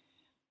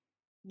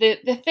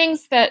 the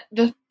things that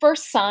the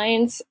first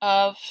signs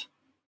of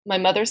my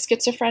mother's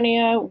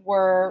schizophrenia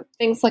were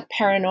things like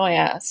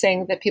paranoia,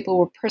 saying that people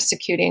were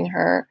persecuting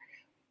her,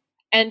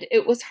 and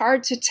it was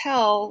hard to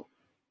tell.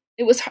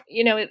 It was,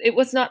 it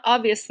was not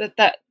obvious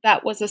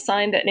that was a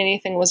sign that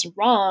anything was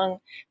wrong,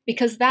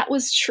 because that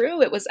was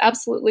true. It was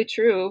absolutely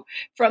true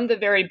from the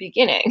very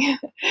beginning,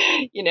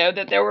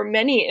 that there were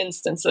many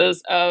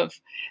instances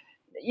of,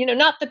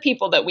 not the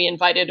people that we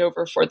invited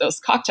over for those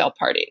cocktail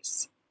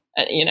parties,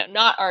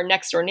 not our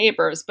next door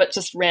neighbors, but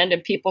just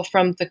random people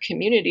from the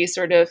community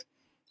sort of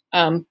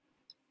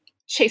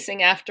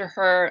chasing after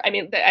her. I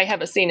mean, I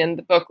have a scene in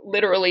the book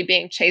literally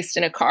being chased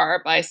in a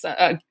car by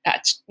a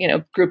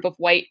group of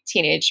white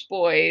teenage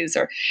boys,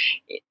 or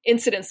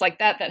incidents like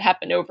that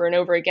happened over and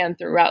over again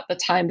throughout the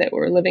time that we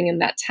were living in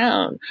that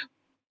town,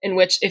 in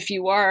which if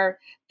you are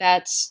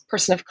that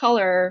person of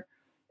color,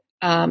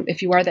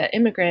 if you are that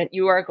immigrant,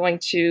 you are going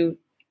to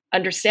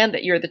understand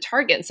that you're the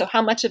target. And so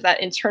how much of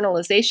that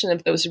internalization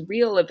of those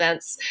real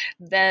events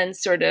then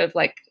sort of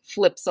like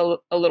flips a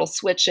little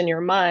switch in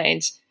your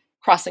mind,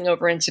 crossing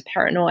over into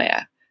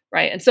paranoia,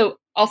 right? And so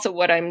also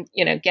what I'm,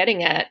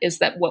 getting at is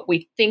that what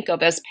we think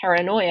of as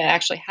paranoia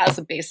actually has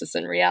a basis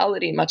in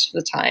reality much of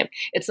the time.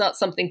 It's not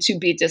something to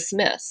be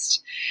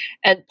dismissed.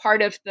 And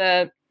part of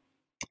the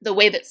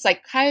way that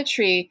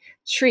psychiatry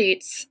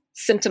treats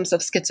symptoms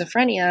of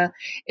schizophrenia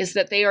is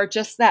that they are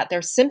just that.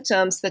 They're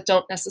symptoms that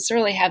don't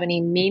necessarily have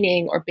any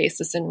meaning or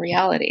basis in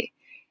reality.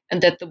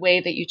 And that the way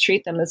that you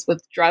treat them is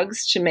with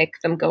drugs to make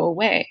them go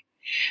away.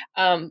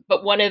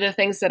 But one of the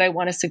things that I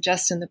want to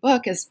suggest in the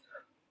book is,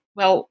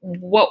 well,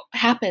 what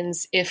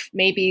happens if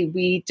maybe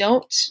we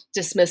don't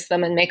dismiss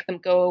them and make them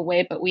go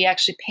away, but we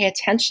actually pay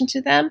attention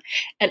to them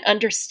and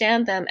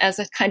understand them as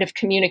a kind of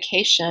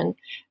communication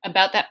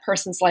about that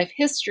person's life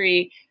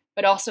history,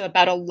 but also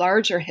about a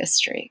larger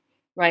history,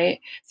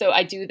 right? So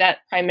I do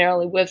that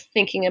primarily with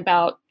thinking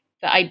about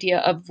the idea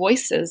of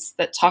voices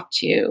that talk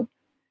to you,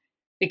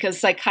 because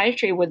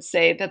psychiatry would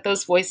say that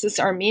those voices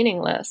are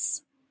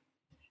meaningless.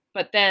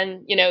 But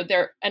then,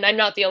 and I'm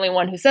not the only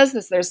one who says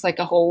this, there's like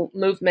a whole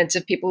movement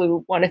of people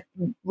who want to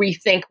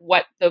rethink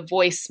what the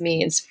voice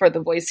means for the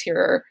voice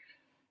hearer.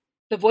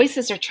 The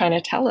voices are trying to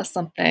tell us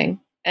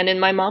something. And in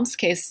my mom's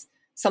case,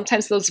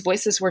 sometimes those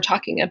voices were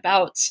talking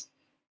about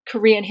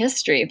Korean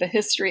history, the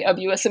history of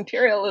US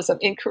imperialism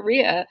in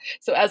Korea.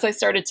 So as I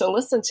started to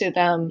listen to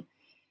them,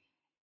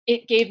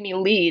 it gave me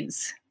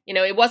leads.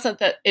 It wasn't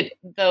that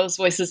those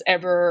voices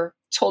ever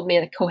told me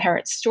a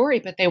coherent story,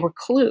 but they were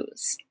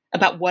clues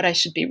about what I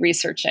should be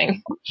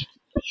researching.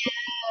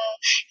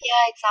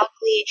 Yeah,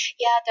 exactly.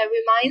 Yeah, that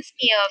reminds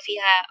me of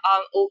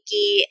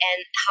Oki and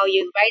how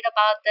you write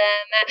about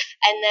them,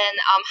 and then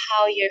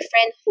how your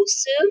friend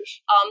Hosu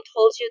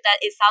told you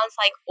that it sounds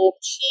like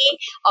Oki,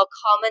 a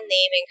common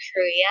name in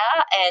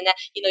Korea, and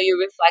you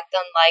reflect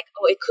on like,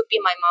 oh, it could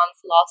be my mom's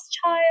lost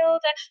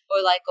child,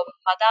 or like a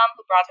madam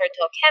who brought her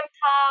to a camp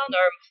town,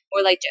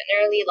 or like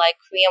generally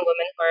like Korean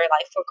women who are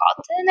like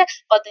forgotten.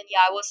 But then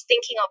I was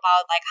thinking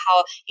about like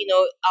how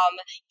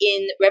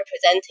in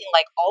representing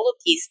like all of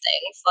these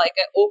things, like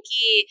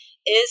Oki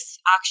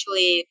is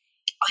actually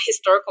a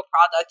historical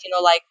product,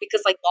 like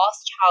because like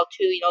lost child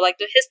too, like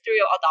the history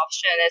of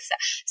adoption is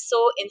so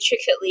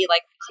intricately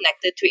like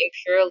connected to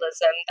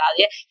imperialism that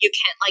you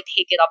can't like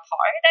take it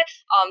apart.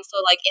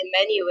 So like in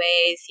many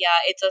ways,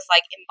 it just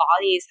like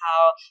embodies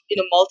how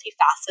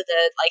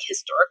multifaceted like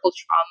historical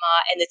trauma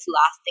and its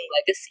lasting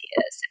legacy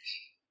is.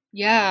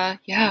 Yeah,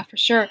 for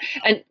sure.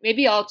 And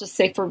maybe I'll just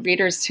say for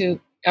readers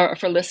or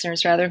for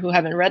listeners rather, who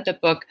haven't read the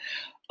book,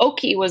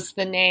 Oki was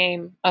the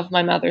name of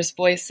my mother's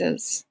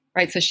voices,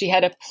 right? So she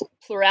had a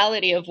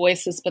plurality of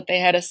voices, but they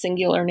had a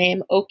singular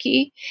name,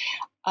 Oki,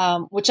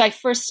 which I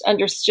first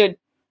understood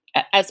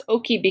as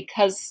Oki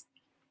because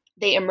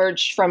they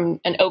emerged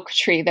from an oak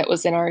tree that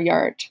was in our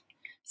yard.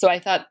 So I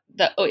thought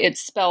that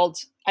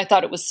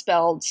it was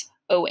spelled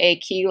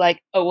O-A-K,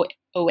 like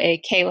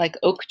O-A-K, like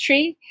oak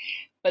tree.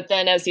 But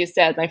then, as you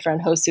said, my friend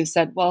Hosu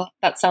said, well,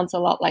 that sounds a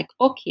lot like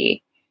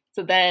Oki.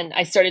 So then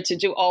I started to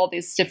do all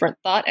these different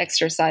thought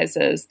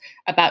exercises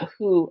about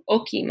who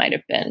Oki might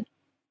have been,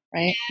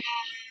 right?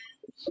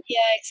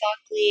 Yeah,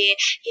 exactly.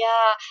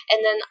 Yeah,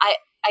 and then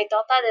I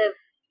thought that it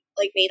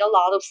like made a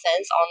lot of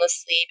sense,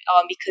 honestly,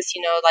 because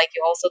like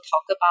you also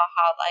talk about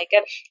how like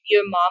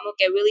your mom will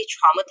get really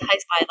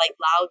traumatized by like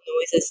loud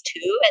noises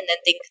too, and then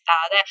think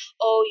that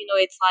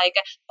it's like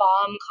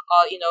bomb,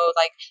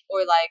 like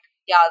or like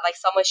like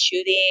someone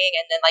shooting,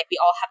 and then like we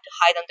all have to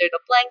hide under the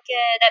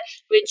blanket,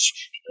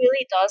 which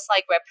really does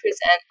like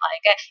represent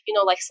like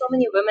like so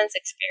many women's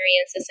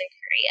experiences in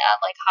Korea,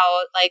 like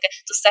how like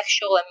the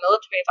sexual and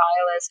military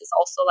violence is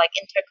also like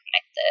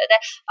interconnected.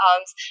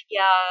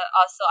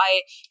 So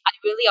I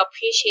really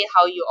appreciate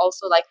how you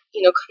also like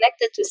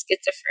connected to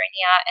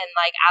schizophrenia and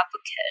like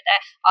advocate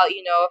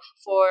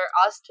for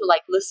us to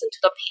like listen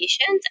to the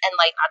patient and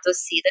like not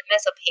just see them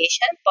as a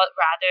patient, but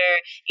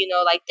rather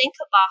like think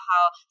about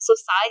how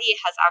society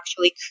has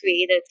actually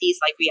created these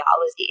like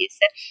realities.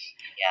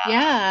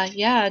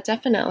 Yeah,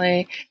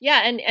 definitely.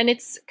 Yeah, and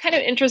it's kind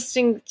of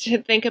interesting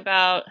to think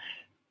about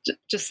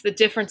just the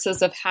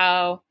differences of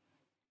how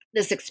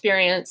this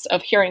experience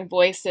of hearing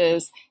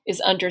voices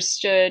is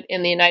understood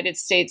in the United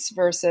States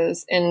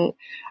versus in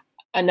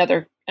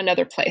another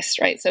place,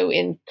 right? So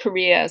in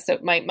Korea, so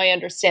my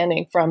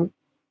understanding from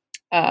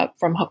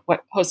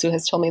what Hosu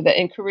has told me, that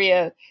in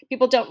Korea,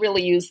 people don't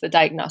really use the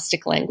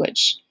diagnostic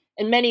language.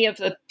 In many of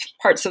the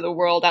parts of the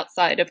world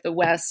outside of the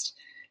West,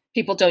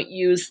 people don't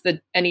use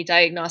any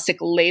diagnostic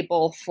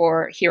label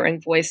for hearing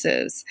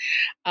voices.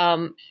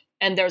 And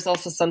there's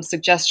also some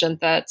suggestion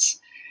that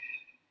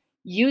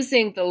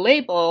using the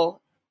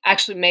label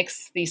actually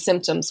makes the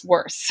symptoms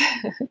worse,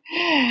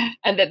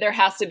 and that there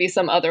has to be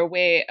some other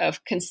way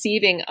of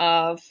conceiving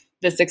of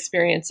this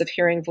experience of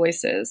hearing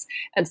voices.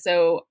 And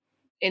so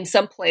in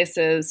some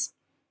places,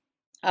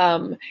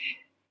 the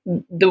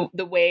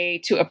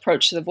way to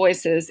approach the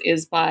voices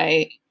is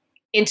by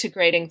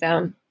integrating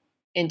them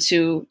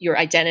into your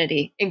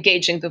identity,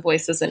 engaging the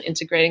voices and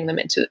integrating them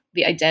into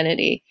the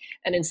identity.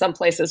 And in some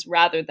places,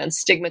 rather than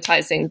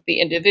stigmatizing the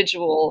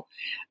individual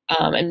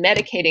and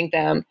medicating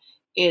them,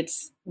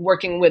 it's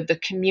working with the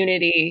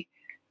community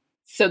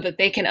so that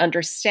they can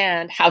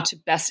understand how to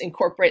best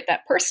incorporate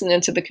that person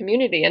into the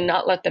community and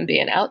not let them be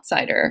an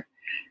outsider,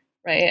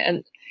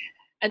 right?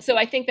 And so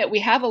I think that we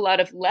have a lot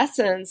of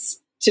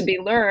lessons to be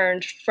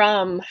learned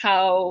from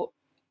how,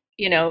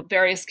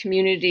 various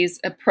communities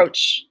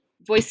approach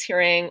voice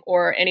hearing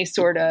or any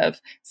sort of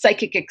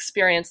psychic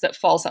experience that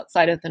falls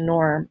outside of the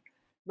norm,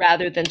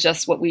 rather than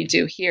just what we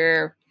do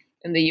here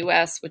in the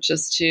US, which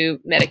is to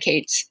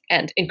medicate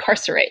and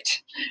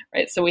incarcerate,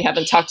 right? So we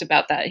haven't talked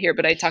about that here,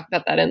 but I talk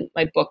about that in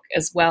my book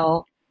as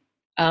well,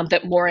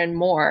 that more and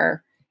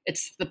more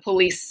it's the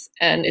police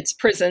and it's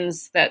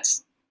prisons that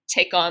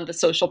take on the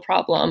social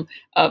problem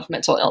of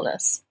mental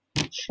illness.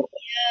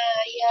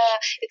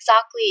 Yeah,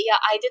 exactly. Yeah,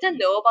 I didn't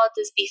know about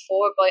this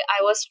before, but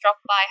I was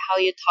struck by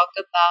how you talked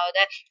about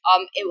it.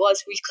 It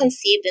was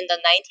reconceived in the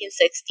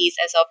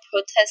 1960s as a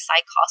protest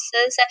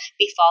psychosis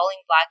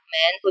befalling Black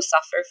men who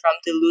suffer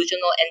from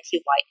delusional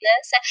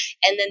anti-whiteness,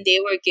 and then they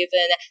were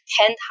given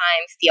 10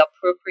 times the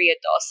appropriate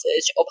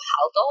dosage of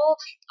Haldol,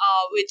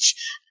 which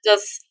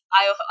just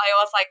I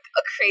was like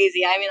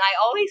crazy. I mean, I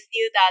always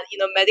knew that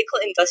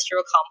medical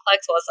industrial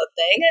complex was a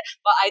thing,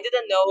 but I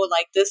didn't know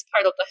like this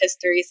part of the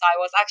history. So I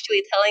was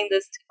actually telling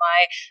this to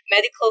my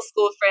medical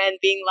school friend,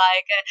 being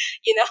like,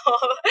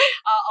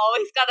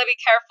 always gotta be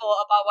careful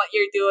about what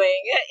you're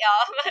doing.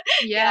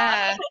 Yeah.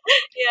 Yeah.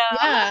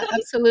 Yeah,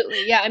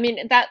 absolutely. Yeah, I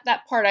mean that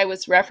part I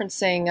was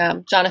referencing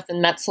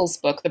Jonathan Metzl's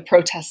book, The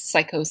Protest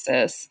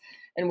Psychosis,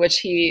 in which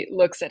he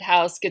looks at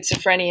how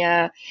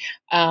schizophrenia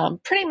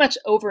pretty much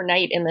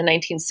overnight in the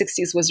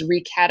 1960s was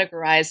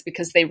recategorized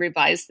because they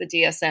revised the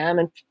DSM.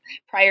 And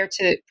prior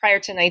to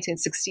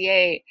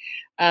 1968,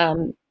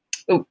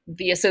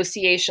 the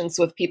associations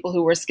with people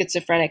who were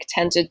schizophrenic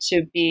tended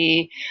to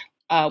be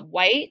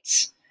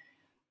white,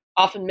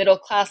 often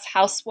middle-class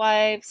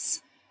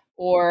housewives,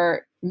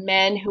 or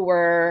men who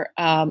were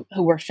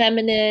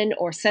feminine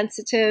or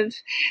sensitive,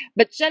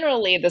 but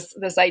generally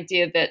this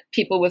idea that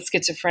people with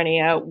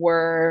schizophrenia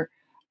were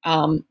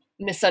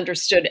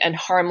misunderstood and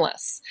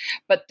harmless.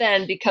 But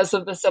then, because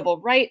of the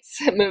civil rights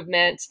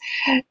movement,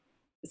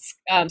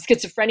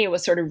 schizophrenia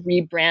was sort of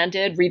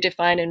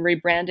redefined and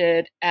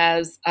rebranded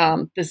as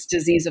this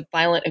disease of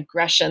violent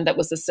aggression that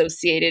was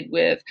associated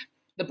with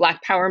the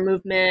Black Power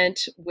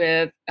movement,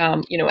 with,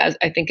 as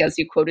I think, as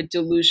you quoted,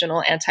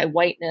 delusional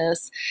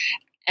anti-whiteness.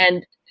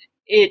 And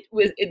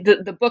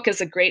the book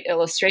is a great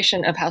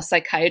illustration of how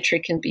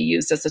psychiatry can be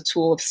used as a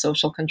tool of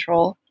social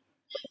control.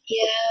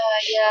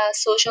 Yeah,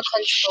 social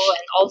control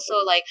and also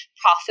like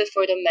profit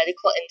for the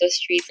medical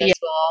industries as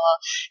well.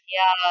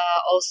 Yeah,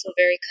 also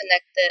very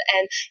connected.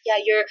 And yeah,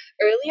 your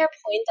earlier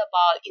point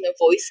about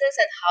voices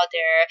and how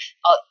they're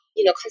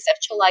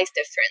conceptualized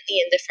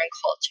differently in different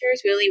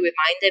cultures really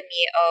reminded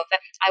me of,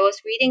 I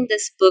was reading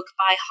this book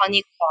by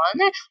Honey Kwon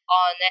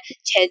on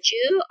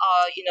Jeju,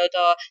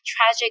 the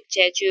tragic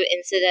Jeju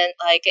incident,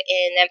 like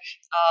in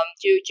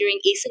during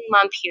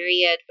Isingman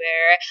period,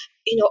 where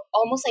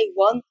almost like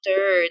 1/3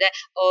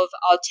 of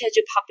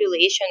Jeju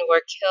population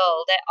were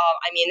killed.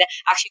 I mean,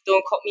 actually,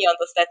 don't quote me on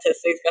the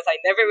statistics because I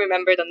never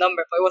remember the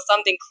number, but it was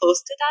something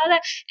close to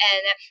that.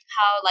 And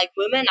how like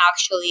women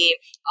actually,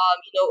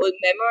 would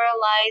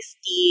memorialize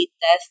the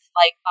death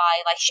like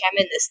by like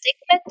shamanistic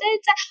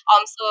methods.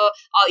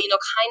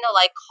 Kind of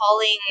like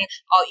calling,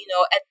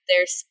 at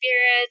their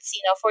spirits,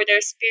 for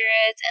their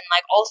spirits, and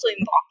like also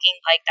invoking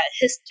like that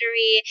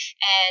history,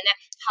 and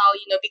how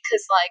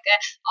because like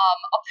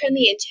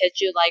apparently in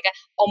Jeju, like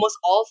almost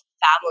all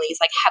families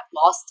like have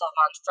lost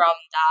someone from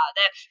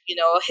that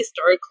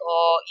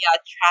historical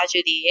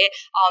tragedy.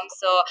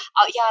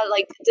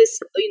 Like this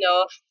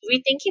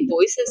rethinking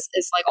voices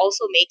is like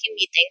also making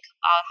me think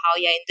about how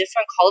in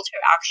different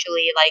culture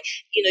actually like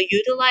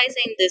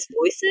utilizing these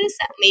voices,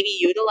 maybe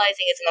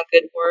utilizing isn't a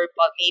good word,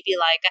 but maybe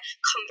like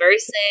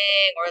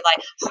conversing or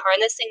like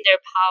harnessing their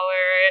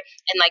power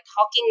and like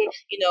talking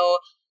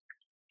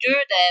through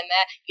them,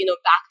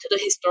 back to the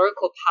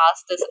historical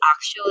past is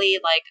actually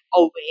like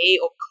a way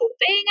of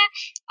coping.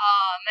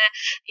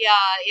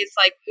 It's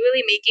like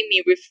really making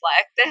me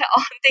reflect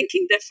on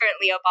thinking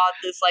differently about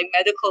this like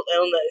medical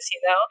illness,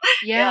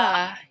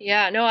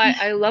 Yeah. No,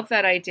 I love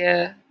that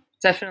idea.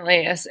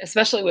 Definitely,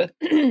 especially with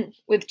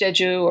with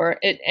Jeju or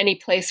any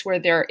place where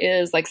there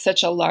is like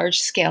such a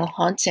large scale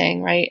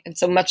haunting, right? And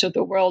so much of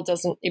the world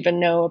doesn't even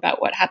know about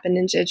what happened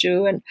in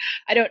Jeju, and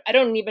I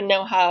don't even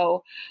know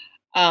how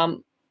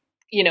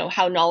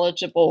how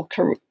knowledgeable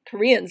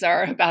Koreans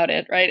are about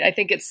it, right? I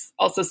think it's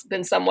also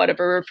been somewhat of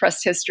a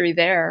repressed history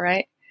there,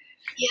 right?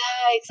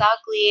 Yeah,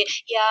 exactly.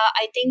 Yeah,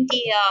 I think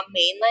the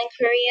mainland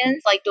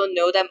Koreans like don't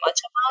know that much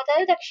about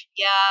it.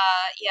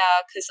 Yeah,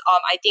 because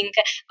I think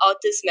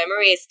this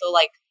memory is still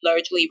like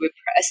largely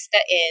repressed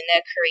in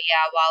Korea,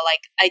 while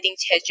like I think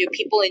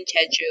people in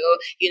Jeju,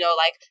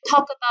 like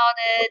talk about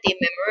it, they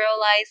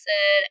memorialize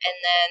it, and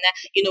then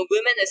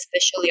women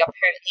especially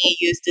apparently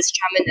use these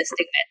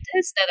shamanistic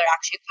methods that are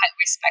actually quite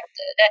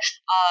respected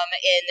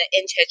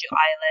in Jeju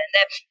Island.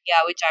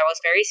 Yeah, which I was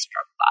very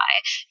struck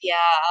by.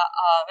 Yeah.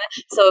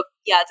 So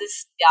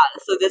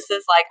this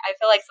is like, I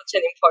feel like such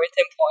an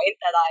important point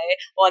that I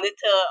wanted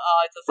to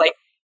just like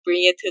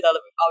bring it to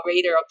the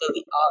radar of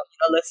the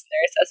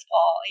listeners as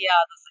well.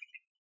 Yeah, that's like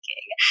thinking.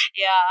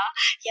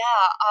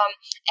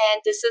 And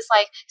this is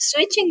like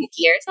switching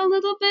gears a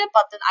little bit,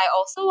 but then I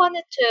also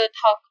wanted to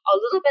talk a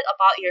little bit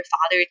about your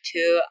father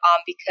too,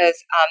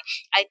 because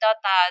I thought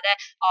that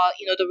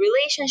the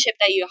relationship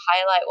that you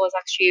highlight was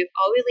actually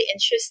really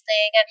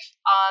interesting,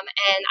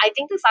 and I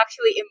think this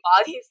actually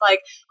embodies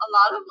like a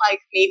lot of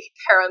like maybe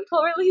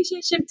parental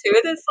relationship too.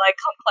 This like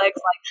complex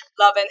like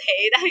love and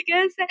hate, I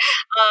guess. So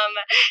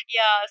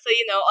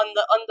on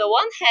the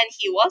one hand,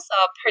 he was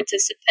a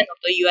participant of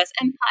the U.S.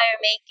 empire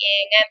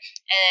making,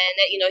 and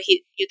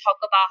you talk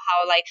about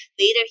how like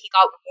later he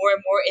got more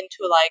and more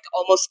into like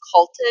almost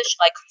cultish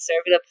like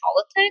conservative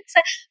politics,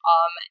 but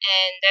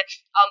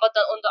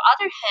then on the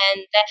other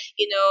hand,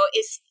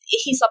 is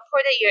he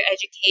supported your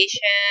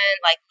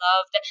education, like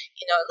loved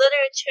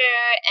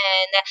literature,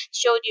 and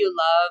showed you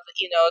love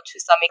to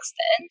some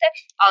extent.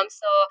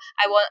 So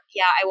I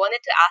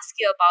wanted to ask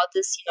you about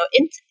this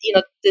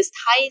this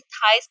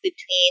ties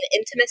between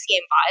intimacy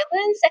and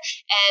violence,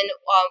 and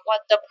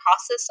what the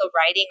process of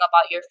writing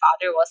about your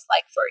father was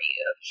like for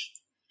you.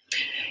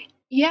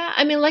 Yeah,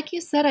 I mean, like you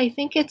said, I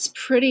think it's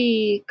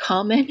pretty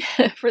common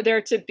for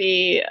there to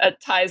be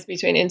ties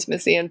between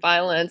intimacy and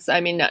violence. I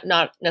mean,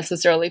 not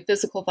necessarily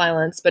physical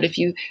violence, but if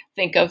you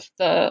think of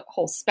the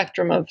whole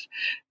spectrum of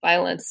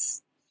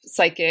violence,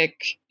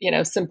 psychic,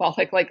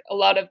 symbolic, like a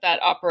lot of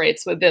that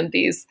operates within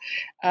these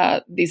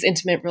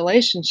intimate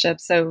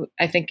relationships. So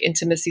I think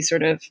intimacy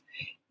sort of,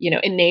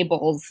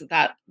 enables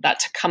that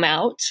to come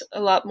out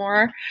a lot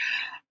more.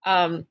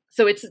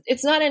 So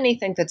it's not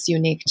anything that's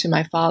unique to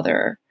my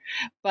father.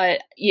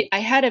 But I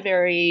had a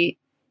very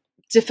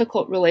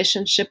difficult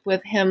relationship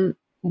with him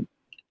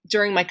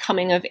during my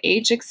coming of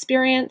age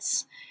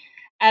experience,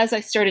 as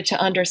I started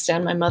to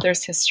understand my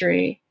mother's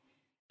history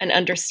and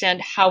understand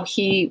how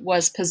he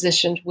was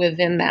positioned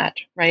within that,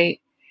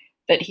 right?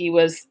 That he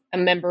was a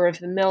member of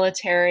the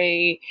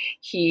military,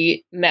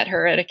 he met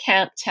her at a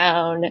camp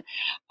town,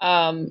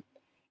 and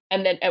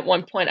then at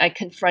one point I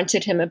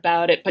confronted him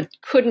about it, but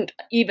couldn't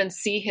even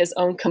see his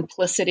own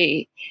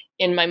complicity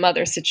in my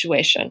mother's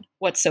situation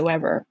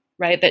whatsoever,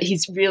 right? That he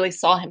really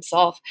saw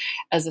himself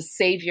as a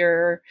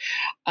savior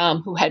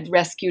who had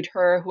rescued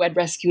her, who had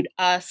rescued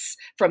us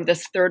from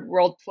this third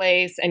world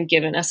place and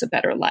given us a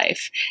better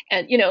life.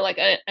 And,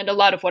 and a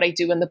lot of what I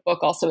do in the book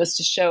also is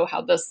to show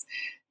how this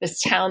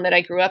town that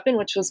I grew up in,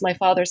 which was my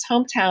father's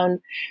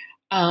hometown,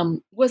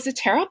 was a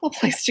terrible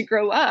place to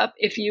grow up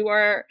if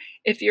you're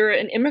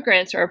an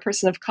immigrant or a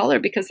person of color,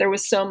 because there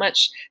was so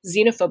much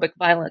xenophobic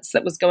violence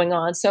that was going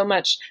on, so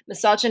much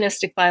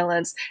misogynistic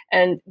violence,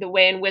 and the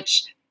way in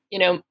which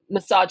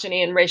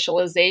misogyny and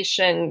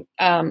racialization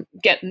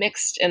get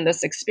mixed in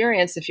this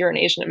experience if you're an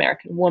Asian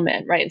American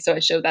woman, right? And so I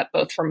show that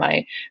both for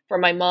my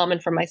mom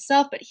and for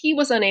myself, but he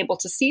was unable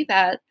to see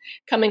that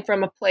coming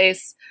from a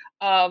place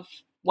of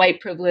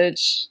white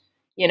privilege,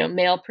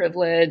 male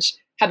privilege,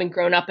 having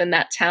grown up in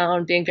that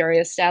town, being very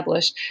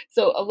established.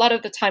 So a lot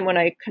of the time when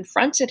I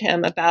confronted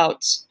him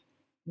about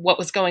what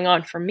was going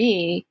on for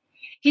me,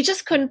 he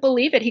just couldn't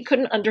believe it. He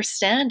couldn't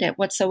understand it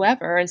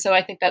whatsoever. And so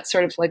I think that's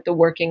sort of like the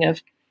working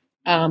of,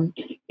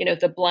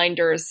 the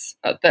blinders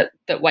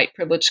that white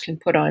privilege can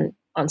put on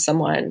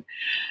someone.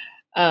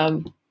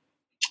 So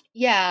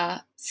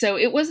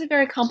it was a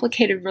very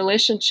complicated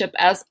relationship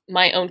as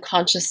my own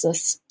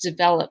consciousness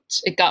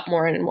developed. It got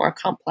more and more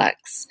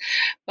complex.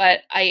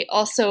 But I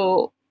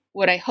also,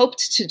 what I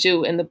hoped to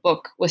do in the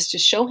book was to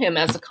show him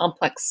as a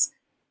complex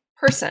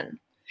person,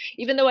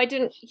 even though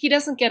he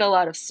doesn't get a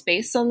lot of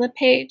space on the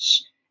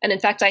page. And in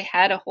fact, I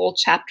had a whole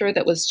chapter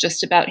that was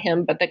just about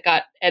him, but that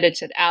got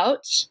edited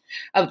out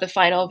of the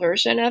final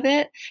version of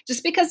it,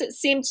 just because it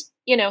seemed,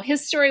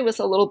 his story was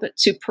a little bit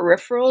too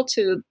peripheral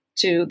to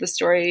the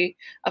story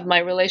of my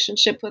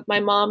relationship with my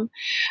mom.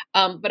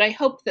 But I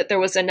hope that there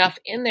was enough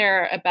in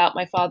there about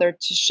my father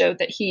to show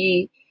that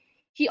he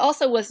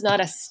also was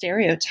not a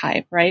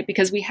stereotype, right?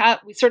 Because we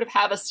sort of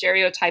have a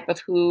stereotype of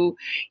who,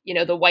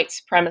 the white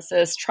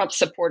supremacist Trump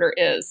supporter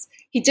is.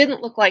 He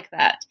didn't look like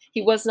that.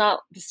 He was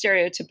not the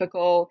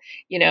stereotypical,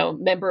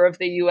 member of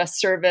the U.S.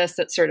 service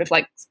that sort of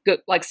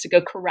likes to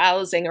go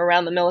carousing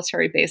around the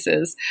military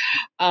bases.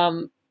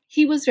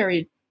 He was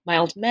very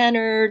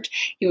mild-mannered.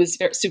 He was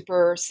very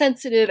super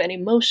sensitive and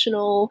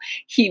emotional.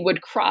 He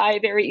would cry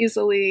very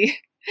easily.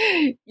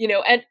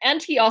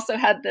 And he also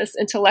had this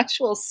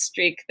intellectual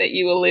streak that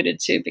you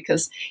alluded to,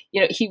 because,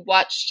 he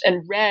watched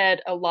and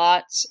read a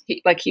lot.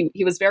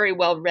 He was very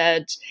well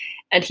read,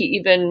 and he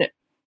even,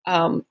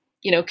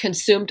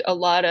 consumed a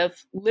lot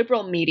of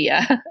liberal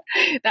media.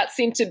 That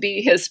seemed to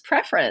be his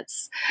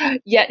preference.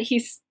 Yet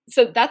he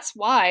so that's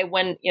why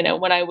when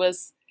I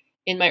was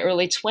in my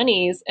early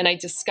 20s and I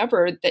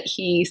discovered that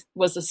he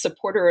was a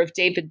supporter of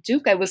David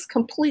Duke, I was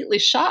completely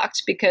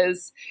shocked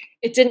because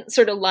it didn't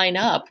sort of line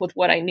up with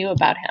what I knew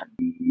about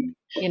him.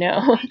 Interesting.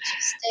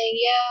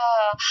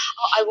 Yeah.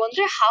 I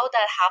wonder how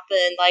that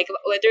happened. Like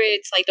whether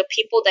it's like the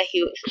people that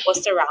he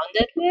was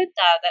surrounded with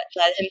that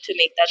led him to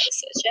make that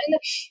decision.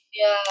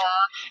 Yeah.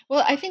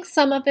 Well, I think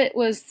some of it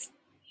was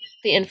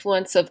the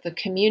influence of the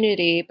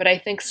community, but I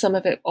think some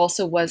of it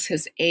also was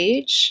his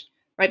age,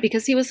 right?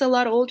 Because he was a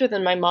lot older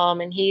than my mom,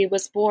 and he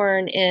was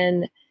born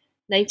in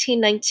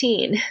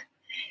 1919,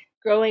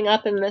 growing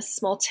up in this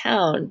small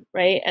town,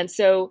 right? And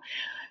so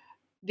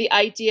the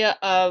idea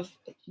of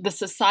the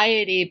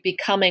society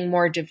becoming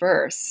more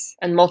diverse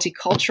and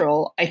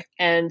multicultural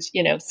and,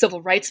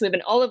 civil rights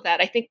movement, all of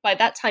that, I think by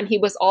that time he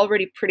was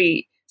already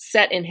pretty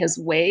set in his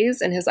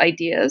ways and his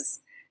ideas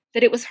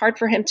that it was hard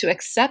for him to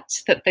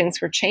accept that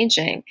things were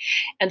changing.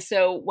 And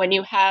so when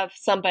you have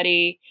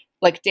somebody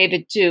like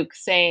David Duke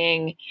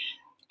saying,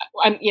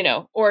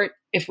 or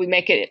if we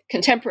make it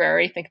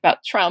contemporary, think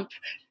about Trump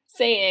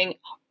saying,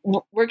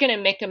 we're going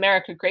to make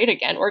America great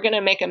again. We're going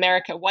to make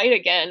America white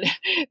again.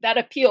 That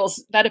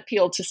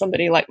appealed to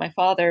somebody like my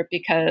father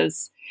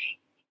because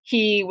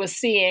he was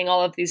seeing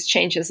all of these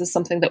changes as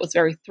something that was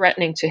very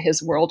threatening to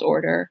his world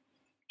order.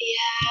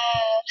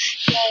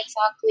 Yeah,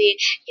 exactly.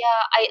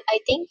 Yeah,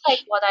 I think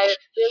like what I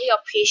really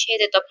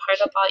appreciated the part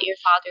about your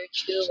father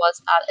too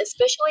was that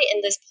especially in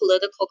this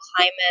political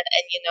climate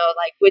and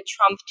like with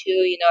Trump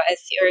too, as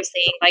you're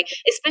saying, like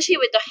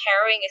especially with the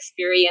harrowing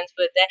experience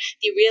with the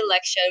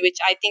re-election, which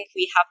I think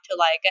we have to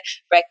like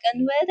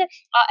reckon with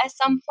at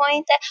some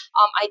point.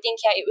 I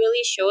think it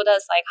really showed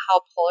us like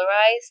how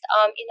polarized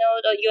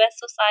the US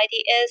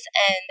society is,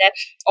 and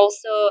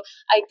also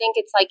I think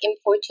it's like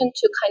important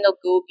to kind of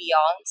go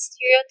beyond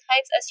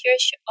stereotypes as you're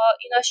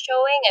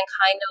showing and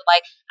kind of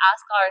like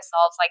ask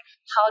ourselves like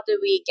how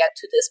did we get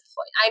to this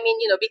point. I mean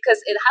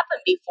because it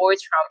happened before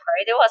Trump,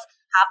 right? It was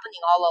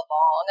happening all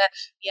along.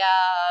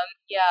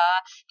 Yeah.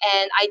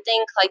 And I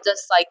think like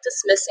just like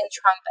dismissing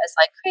Trump as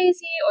like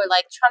crazy or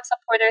like Trump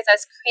supporters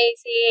as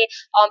crazy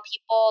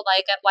people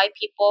like white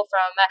people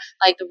from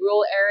like the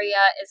rural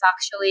area is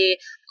actually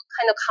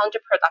kind of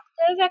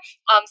counterproductive.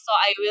 So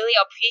I really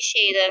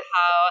appreciated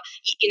how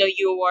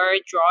you were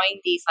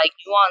drawing these like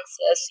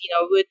nuances,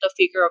 with the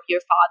figure of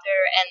your father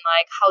and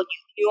like how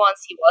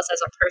nuanced he was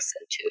as a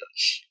person too.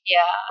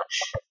 Yeah.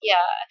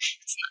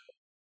 It's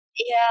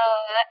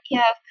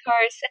yeah, of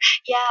course.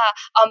 Yeah.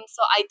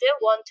 So I did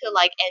want to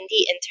like end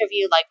the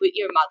interview like with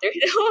your mother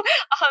though,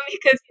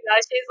 because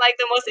she's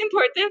like the most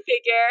important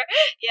figure.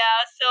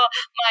 Yeah. So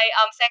my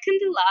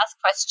second to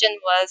last question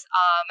was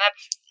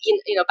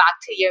back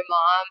to your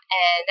mom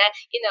and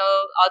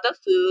all the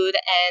food,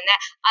 and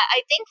I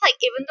think like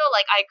even though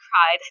like I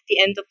cried at the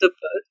end of the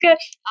book,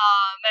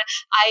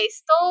 I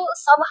still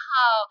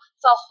somehow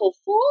felt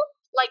hopeful.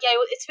 Like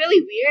it's really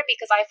weird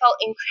because I felt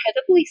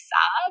incredibly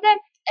sad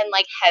and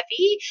like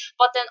heavy,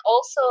 but then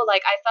also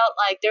like I felt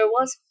like there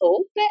was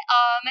hope at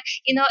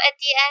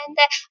the end,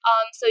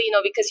 so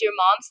because your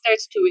mom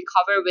starts to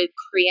recover with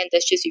Korean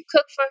dishes you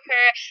cook for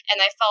her,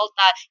 and I felt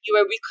that you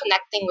were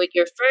reconnecting with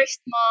your first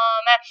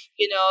mom,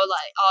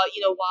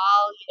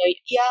 while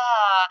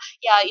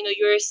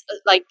you're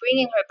like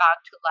bringing her back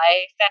to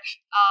life.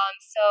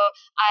 So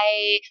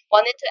I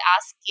wanted to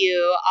ask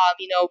you,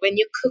 when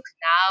you cook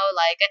now,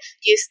 like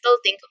do you still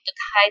think of the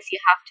ties you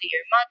have to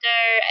your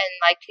mother and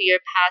like to your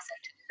past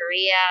and to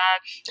Korea?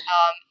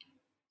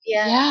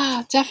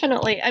 Yeah,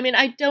 definitely. I mean,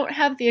 I don't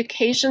have the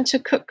occasion to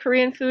cook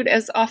Korean food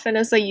as often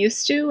as I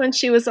used to when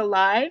she was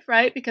alive,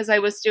 right? Because I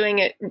was doing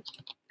it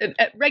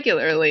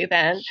regularly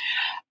then.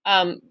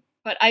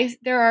 But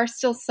there are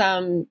still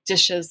some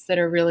dishes that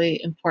are really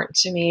important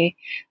to me.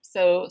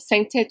 So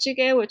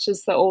sangtae-jjigae, which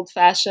is the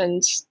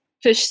old-fashioned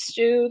fish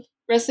stew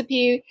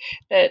recipe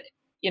that,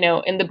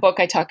 in the book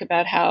I talk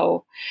about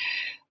how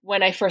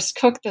when I first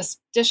cooked this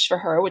dish for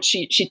her, which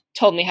she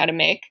told me how to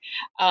make,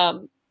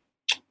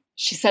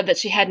 she said that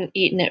she hadn't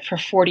eaten it for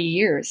 40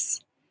 years.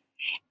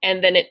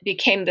 And then it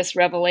became this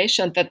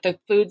revelation that the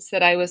foods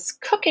that I was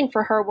cooking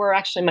for her were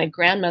actually my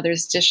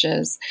grandmother's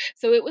dishes.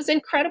 So it was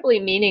incredibly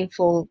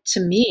meaningful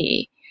to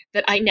me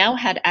that I now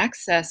had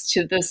access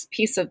to this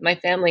piece of my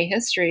family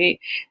history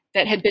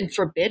that had been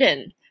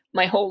forbidden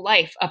my whole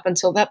life up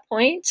until that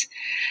point.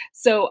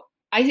 So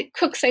I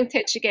cook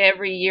sangtae-jjigae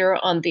every year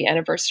on the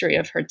anniversary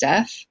of her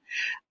death.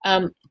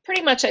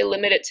 Pretty much I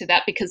limit it to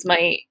that because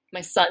my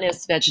son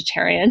is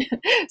vegetarian,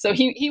 so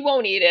he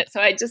won't eat it.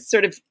 So I just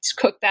sort of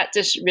cook that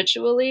dish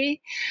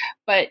ritually.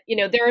 But,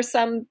 there are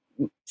some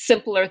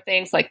simpler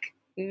things like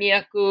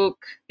miakuk,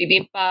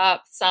 bibimbap,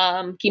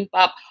 sam,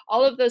 kimbap,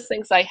 all of those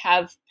things I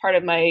have part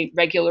of my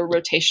regular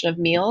rotation of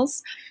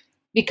meals.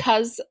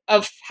 Because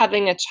of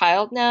having a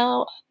child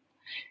now,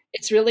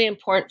 it's really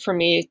important for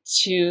me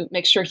to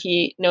make sure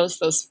he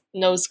knows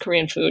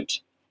Korean food.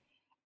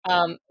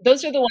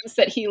 Those are the ones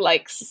that he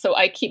likes. So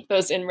I keep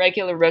those in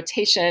regular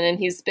rotation, and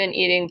he's been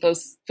eating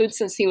those foods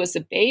since he was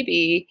a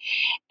baby.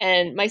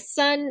 And my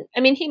son, I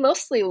mean, he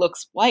mostly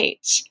looks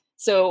white.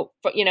 So,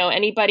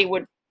 anybody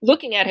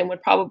looking at him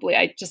would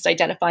probably just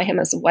identify him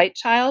as a white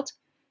child.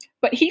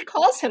 But he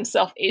calls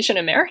himself Asian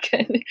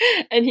American,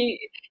 and he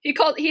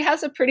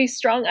has a pretty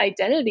strong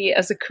identity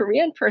as a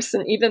Korean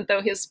person, even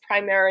though his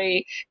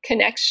primary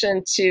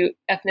connection to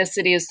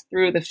ethnicity is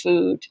through the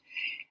food.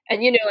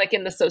 And, like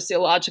in the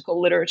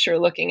sociological literature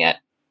looking at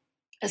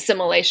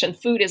assimilation,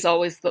 food is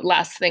always the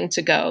last thing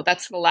to go.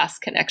 That's the last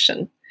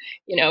connection.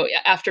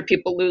 After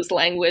people lose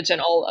language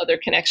and all other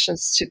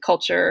connections to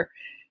culture,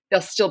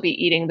 they'll still be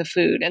eating the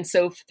food. And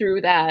so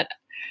through that,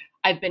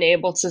 I've been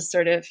able to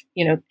sort of,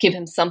 give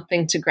him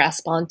something to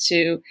grasp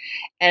onto.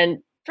 And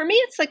for me,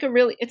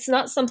 it's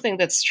not something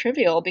that's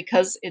trivial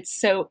because it's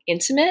so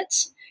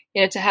intimate,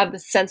 to have the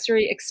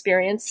sensory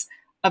experience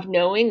of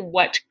knowing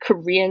what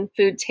Korean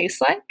food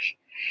tastes like.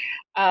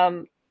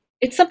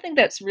 It's something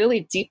that's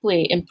really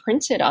deeply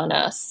imprinted on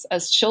us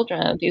as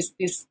children,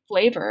 these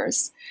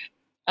flavors.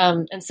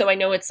 And so I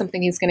know it's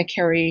something he's going to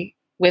carry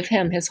with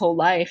him his whole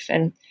life.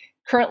 And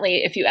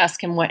currently, if you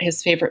ask him what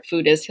his favorite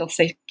food is, he'll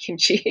say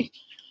kimchi.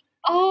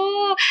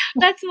 Oh,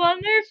 that's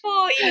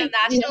wonderful.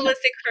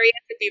 Nationalistic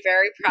Koreans would be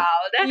very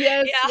proud.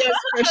 Yes,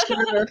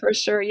 for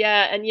sure.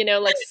 Yeah. And,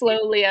 like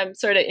slowly I'm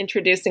sort of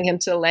introducing him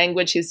to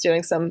language. He's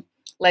doing some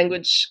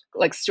language,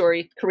 like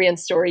Korean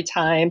story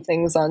time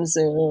things on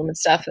Zoom and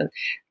stuff. And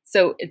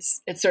so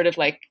it's sort of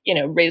like,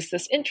 raised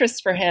this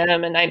interest for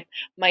him. And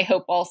my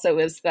hope also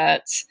is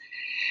that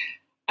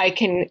I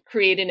can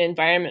create an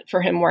environment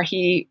for him where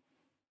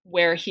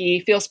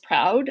he feels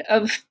proud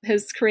of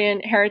his Korean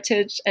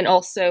heritage. And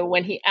also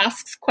when he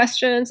asks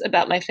questions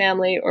about my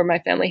family or my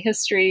family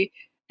history,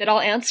 that I'll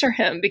answer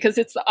him, because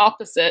it's the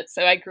opposite.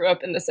 So I grew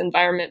up in this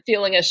environment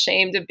feeling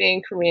ashamed of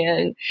being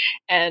Korean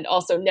and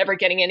also never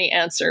getting any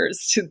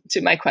answers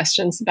to my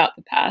questions about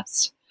the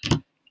past.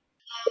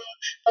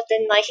 But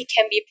then he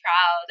can be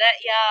proud.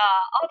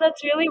 Yeah. Oh,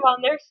 that's really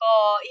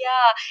wonderful.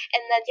 Yeah.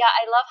 And then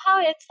I love how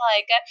it's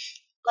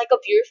like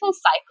a beautiful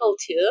cycle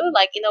too.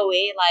 Like in a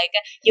way, like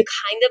you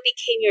kind of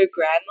became your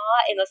grandma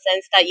in a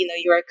sense that you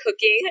are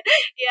cooking,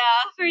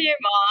 for your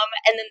mom,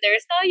 and then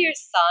there's now your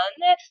son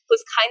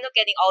who's kind of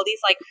getting all these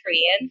like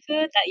Korean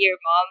food that your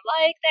mom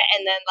liked,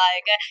 and then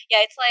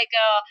it's like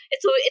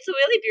it's a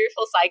really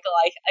beautiful cycle.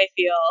 I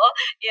feel,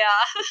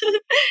 yeah,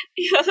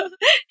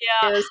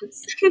 yeah.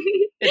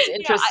 It's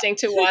interesting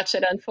to watch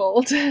it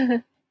unfold.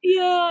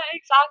 Yeah,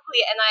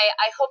 exactly. And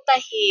I hope that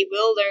he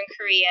will learn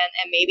Korean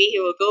and maybe he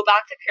will go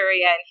back to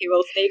Korea and he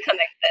will stay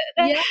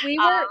connected.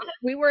 Yeah,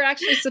 we were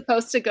actually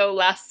supposed to go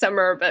last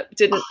summer, but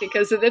didn't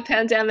because of the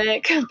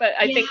pandemic. But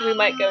I think we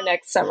might go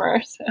next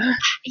summer. So.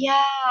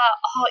 Yeah.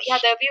 Oh, yeah,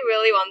 that'd be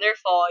really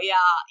wonderful.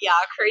 Yeah.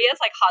 Korea's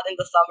like hot in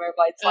the summer,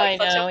 but it's like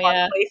such a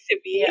fun place to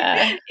be.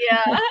 Yeah.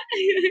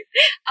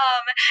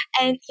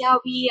 And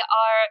we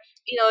are,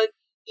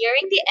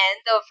 nearing the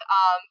end of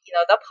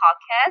the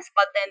podcast,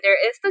 but then there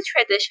is the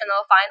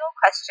traditional final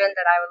question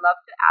that I would love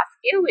to ask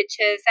you, which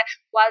is,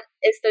 what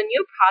is the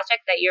new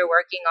project that you're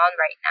working on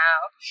right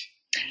now?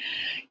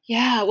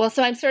 Yeah, well,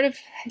 so I'm sort of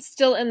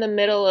still in the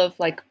middle of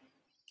like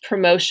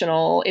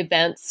promotional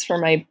events for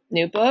my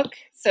new book,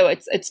 so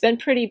it's been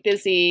pretty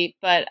busy,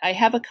 but I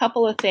have a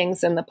couple of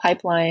things in the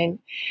pipeline.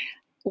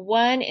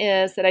 One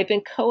is that I've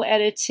been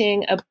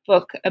co-editing a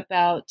book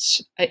about,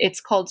 it's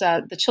called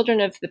The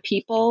Children of the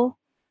People,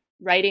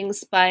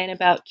 Writings by and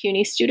about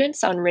CUNY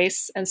students on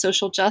race and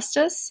social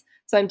justice.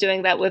 So I'm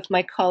doing that with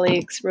my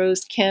colleagues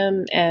Rose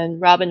Kim and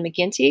Robin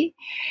McGinty.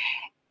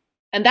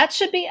 And that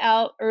should be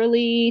out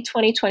early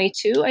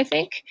 2022, I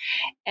think.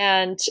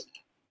 And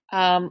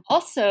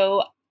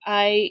also,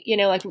 like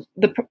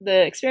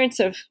the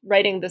experience of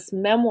writing this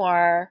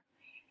memoir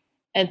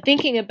and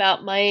thinking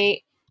about my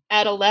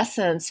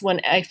adolescence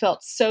when I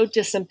felt so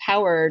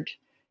disempowered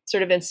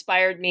sort of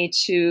inspired me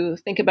to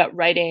think about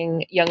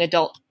writing young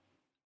adult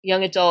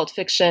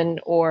fiction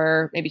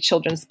or maybe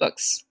children's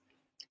books.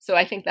 So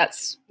I think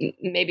that's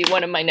maybe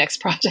one of my next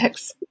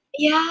projects.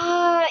 Yeah.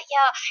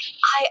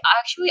 I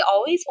actually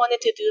always wanted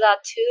to do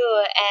that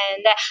too.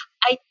 And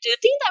I do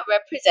think that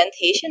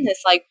representation is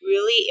like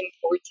really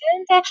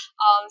important.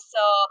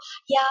 So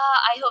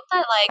I hope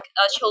that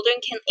children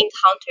can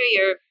encounter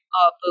your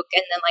book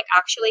and then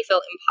actually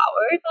feel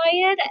empowered by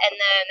it, and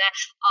then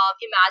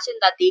imagine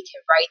that they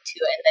can write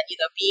to and then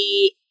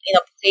be in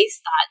a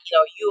place that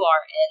you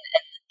are in,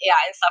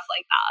 and stuff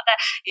like that.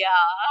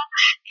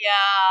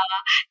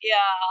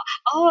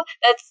 Oh,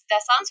 that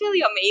sounds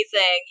really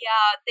amazing.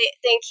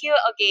 Thank you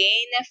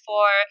again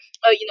for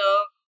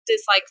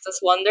this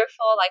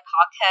wonderful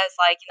podcast.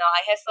 I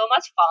had so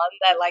much fun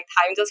that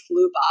time just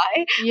flew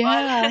by.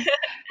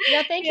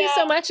 Thank you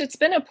so much. It's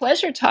been a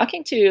pleasure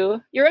talking to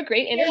you. You're a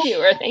great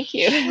interviewer. Thank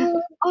you.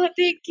 Oh,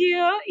 thank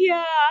you.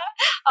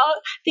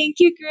 Thank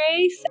you,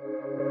 Grace.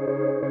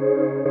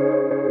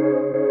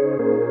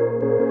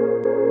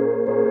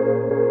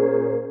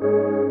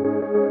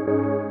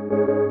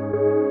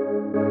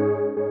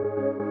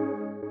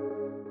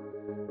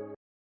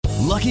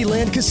 Lucky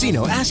Land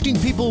Casino, asking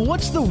people,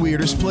 what's the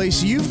weirdest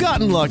place you've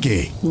gotten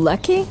lucky?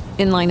 Lucky?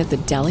 In line at the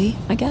deli,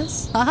 I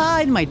guess? Aha,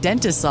 in my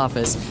dentist's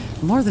office.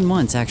 More than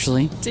once,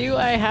 actually. Do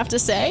I have to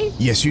say?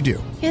 Yes, you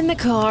do. In the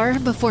car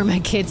before my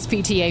kids'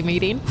 PTA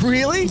meeting.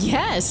 Really?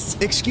 Yes.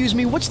 Excuse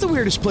me, what's the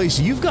weirdest place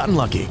you've gotten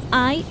lucky?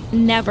 I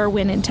never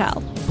win and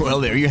tell. Well,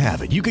 there you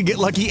have it. You can get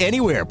lucky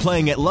anywhere,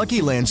 playing at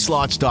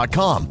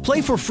LuckyLandSlots.com.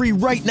 Play for free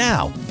right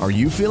now. Are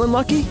you feeling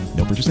lucky?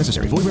 No purchase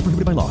necessary. Void where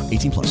prohibited by law.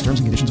 18+.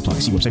 Terms and conditions apply.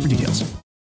 See website for details.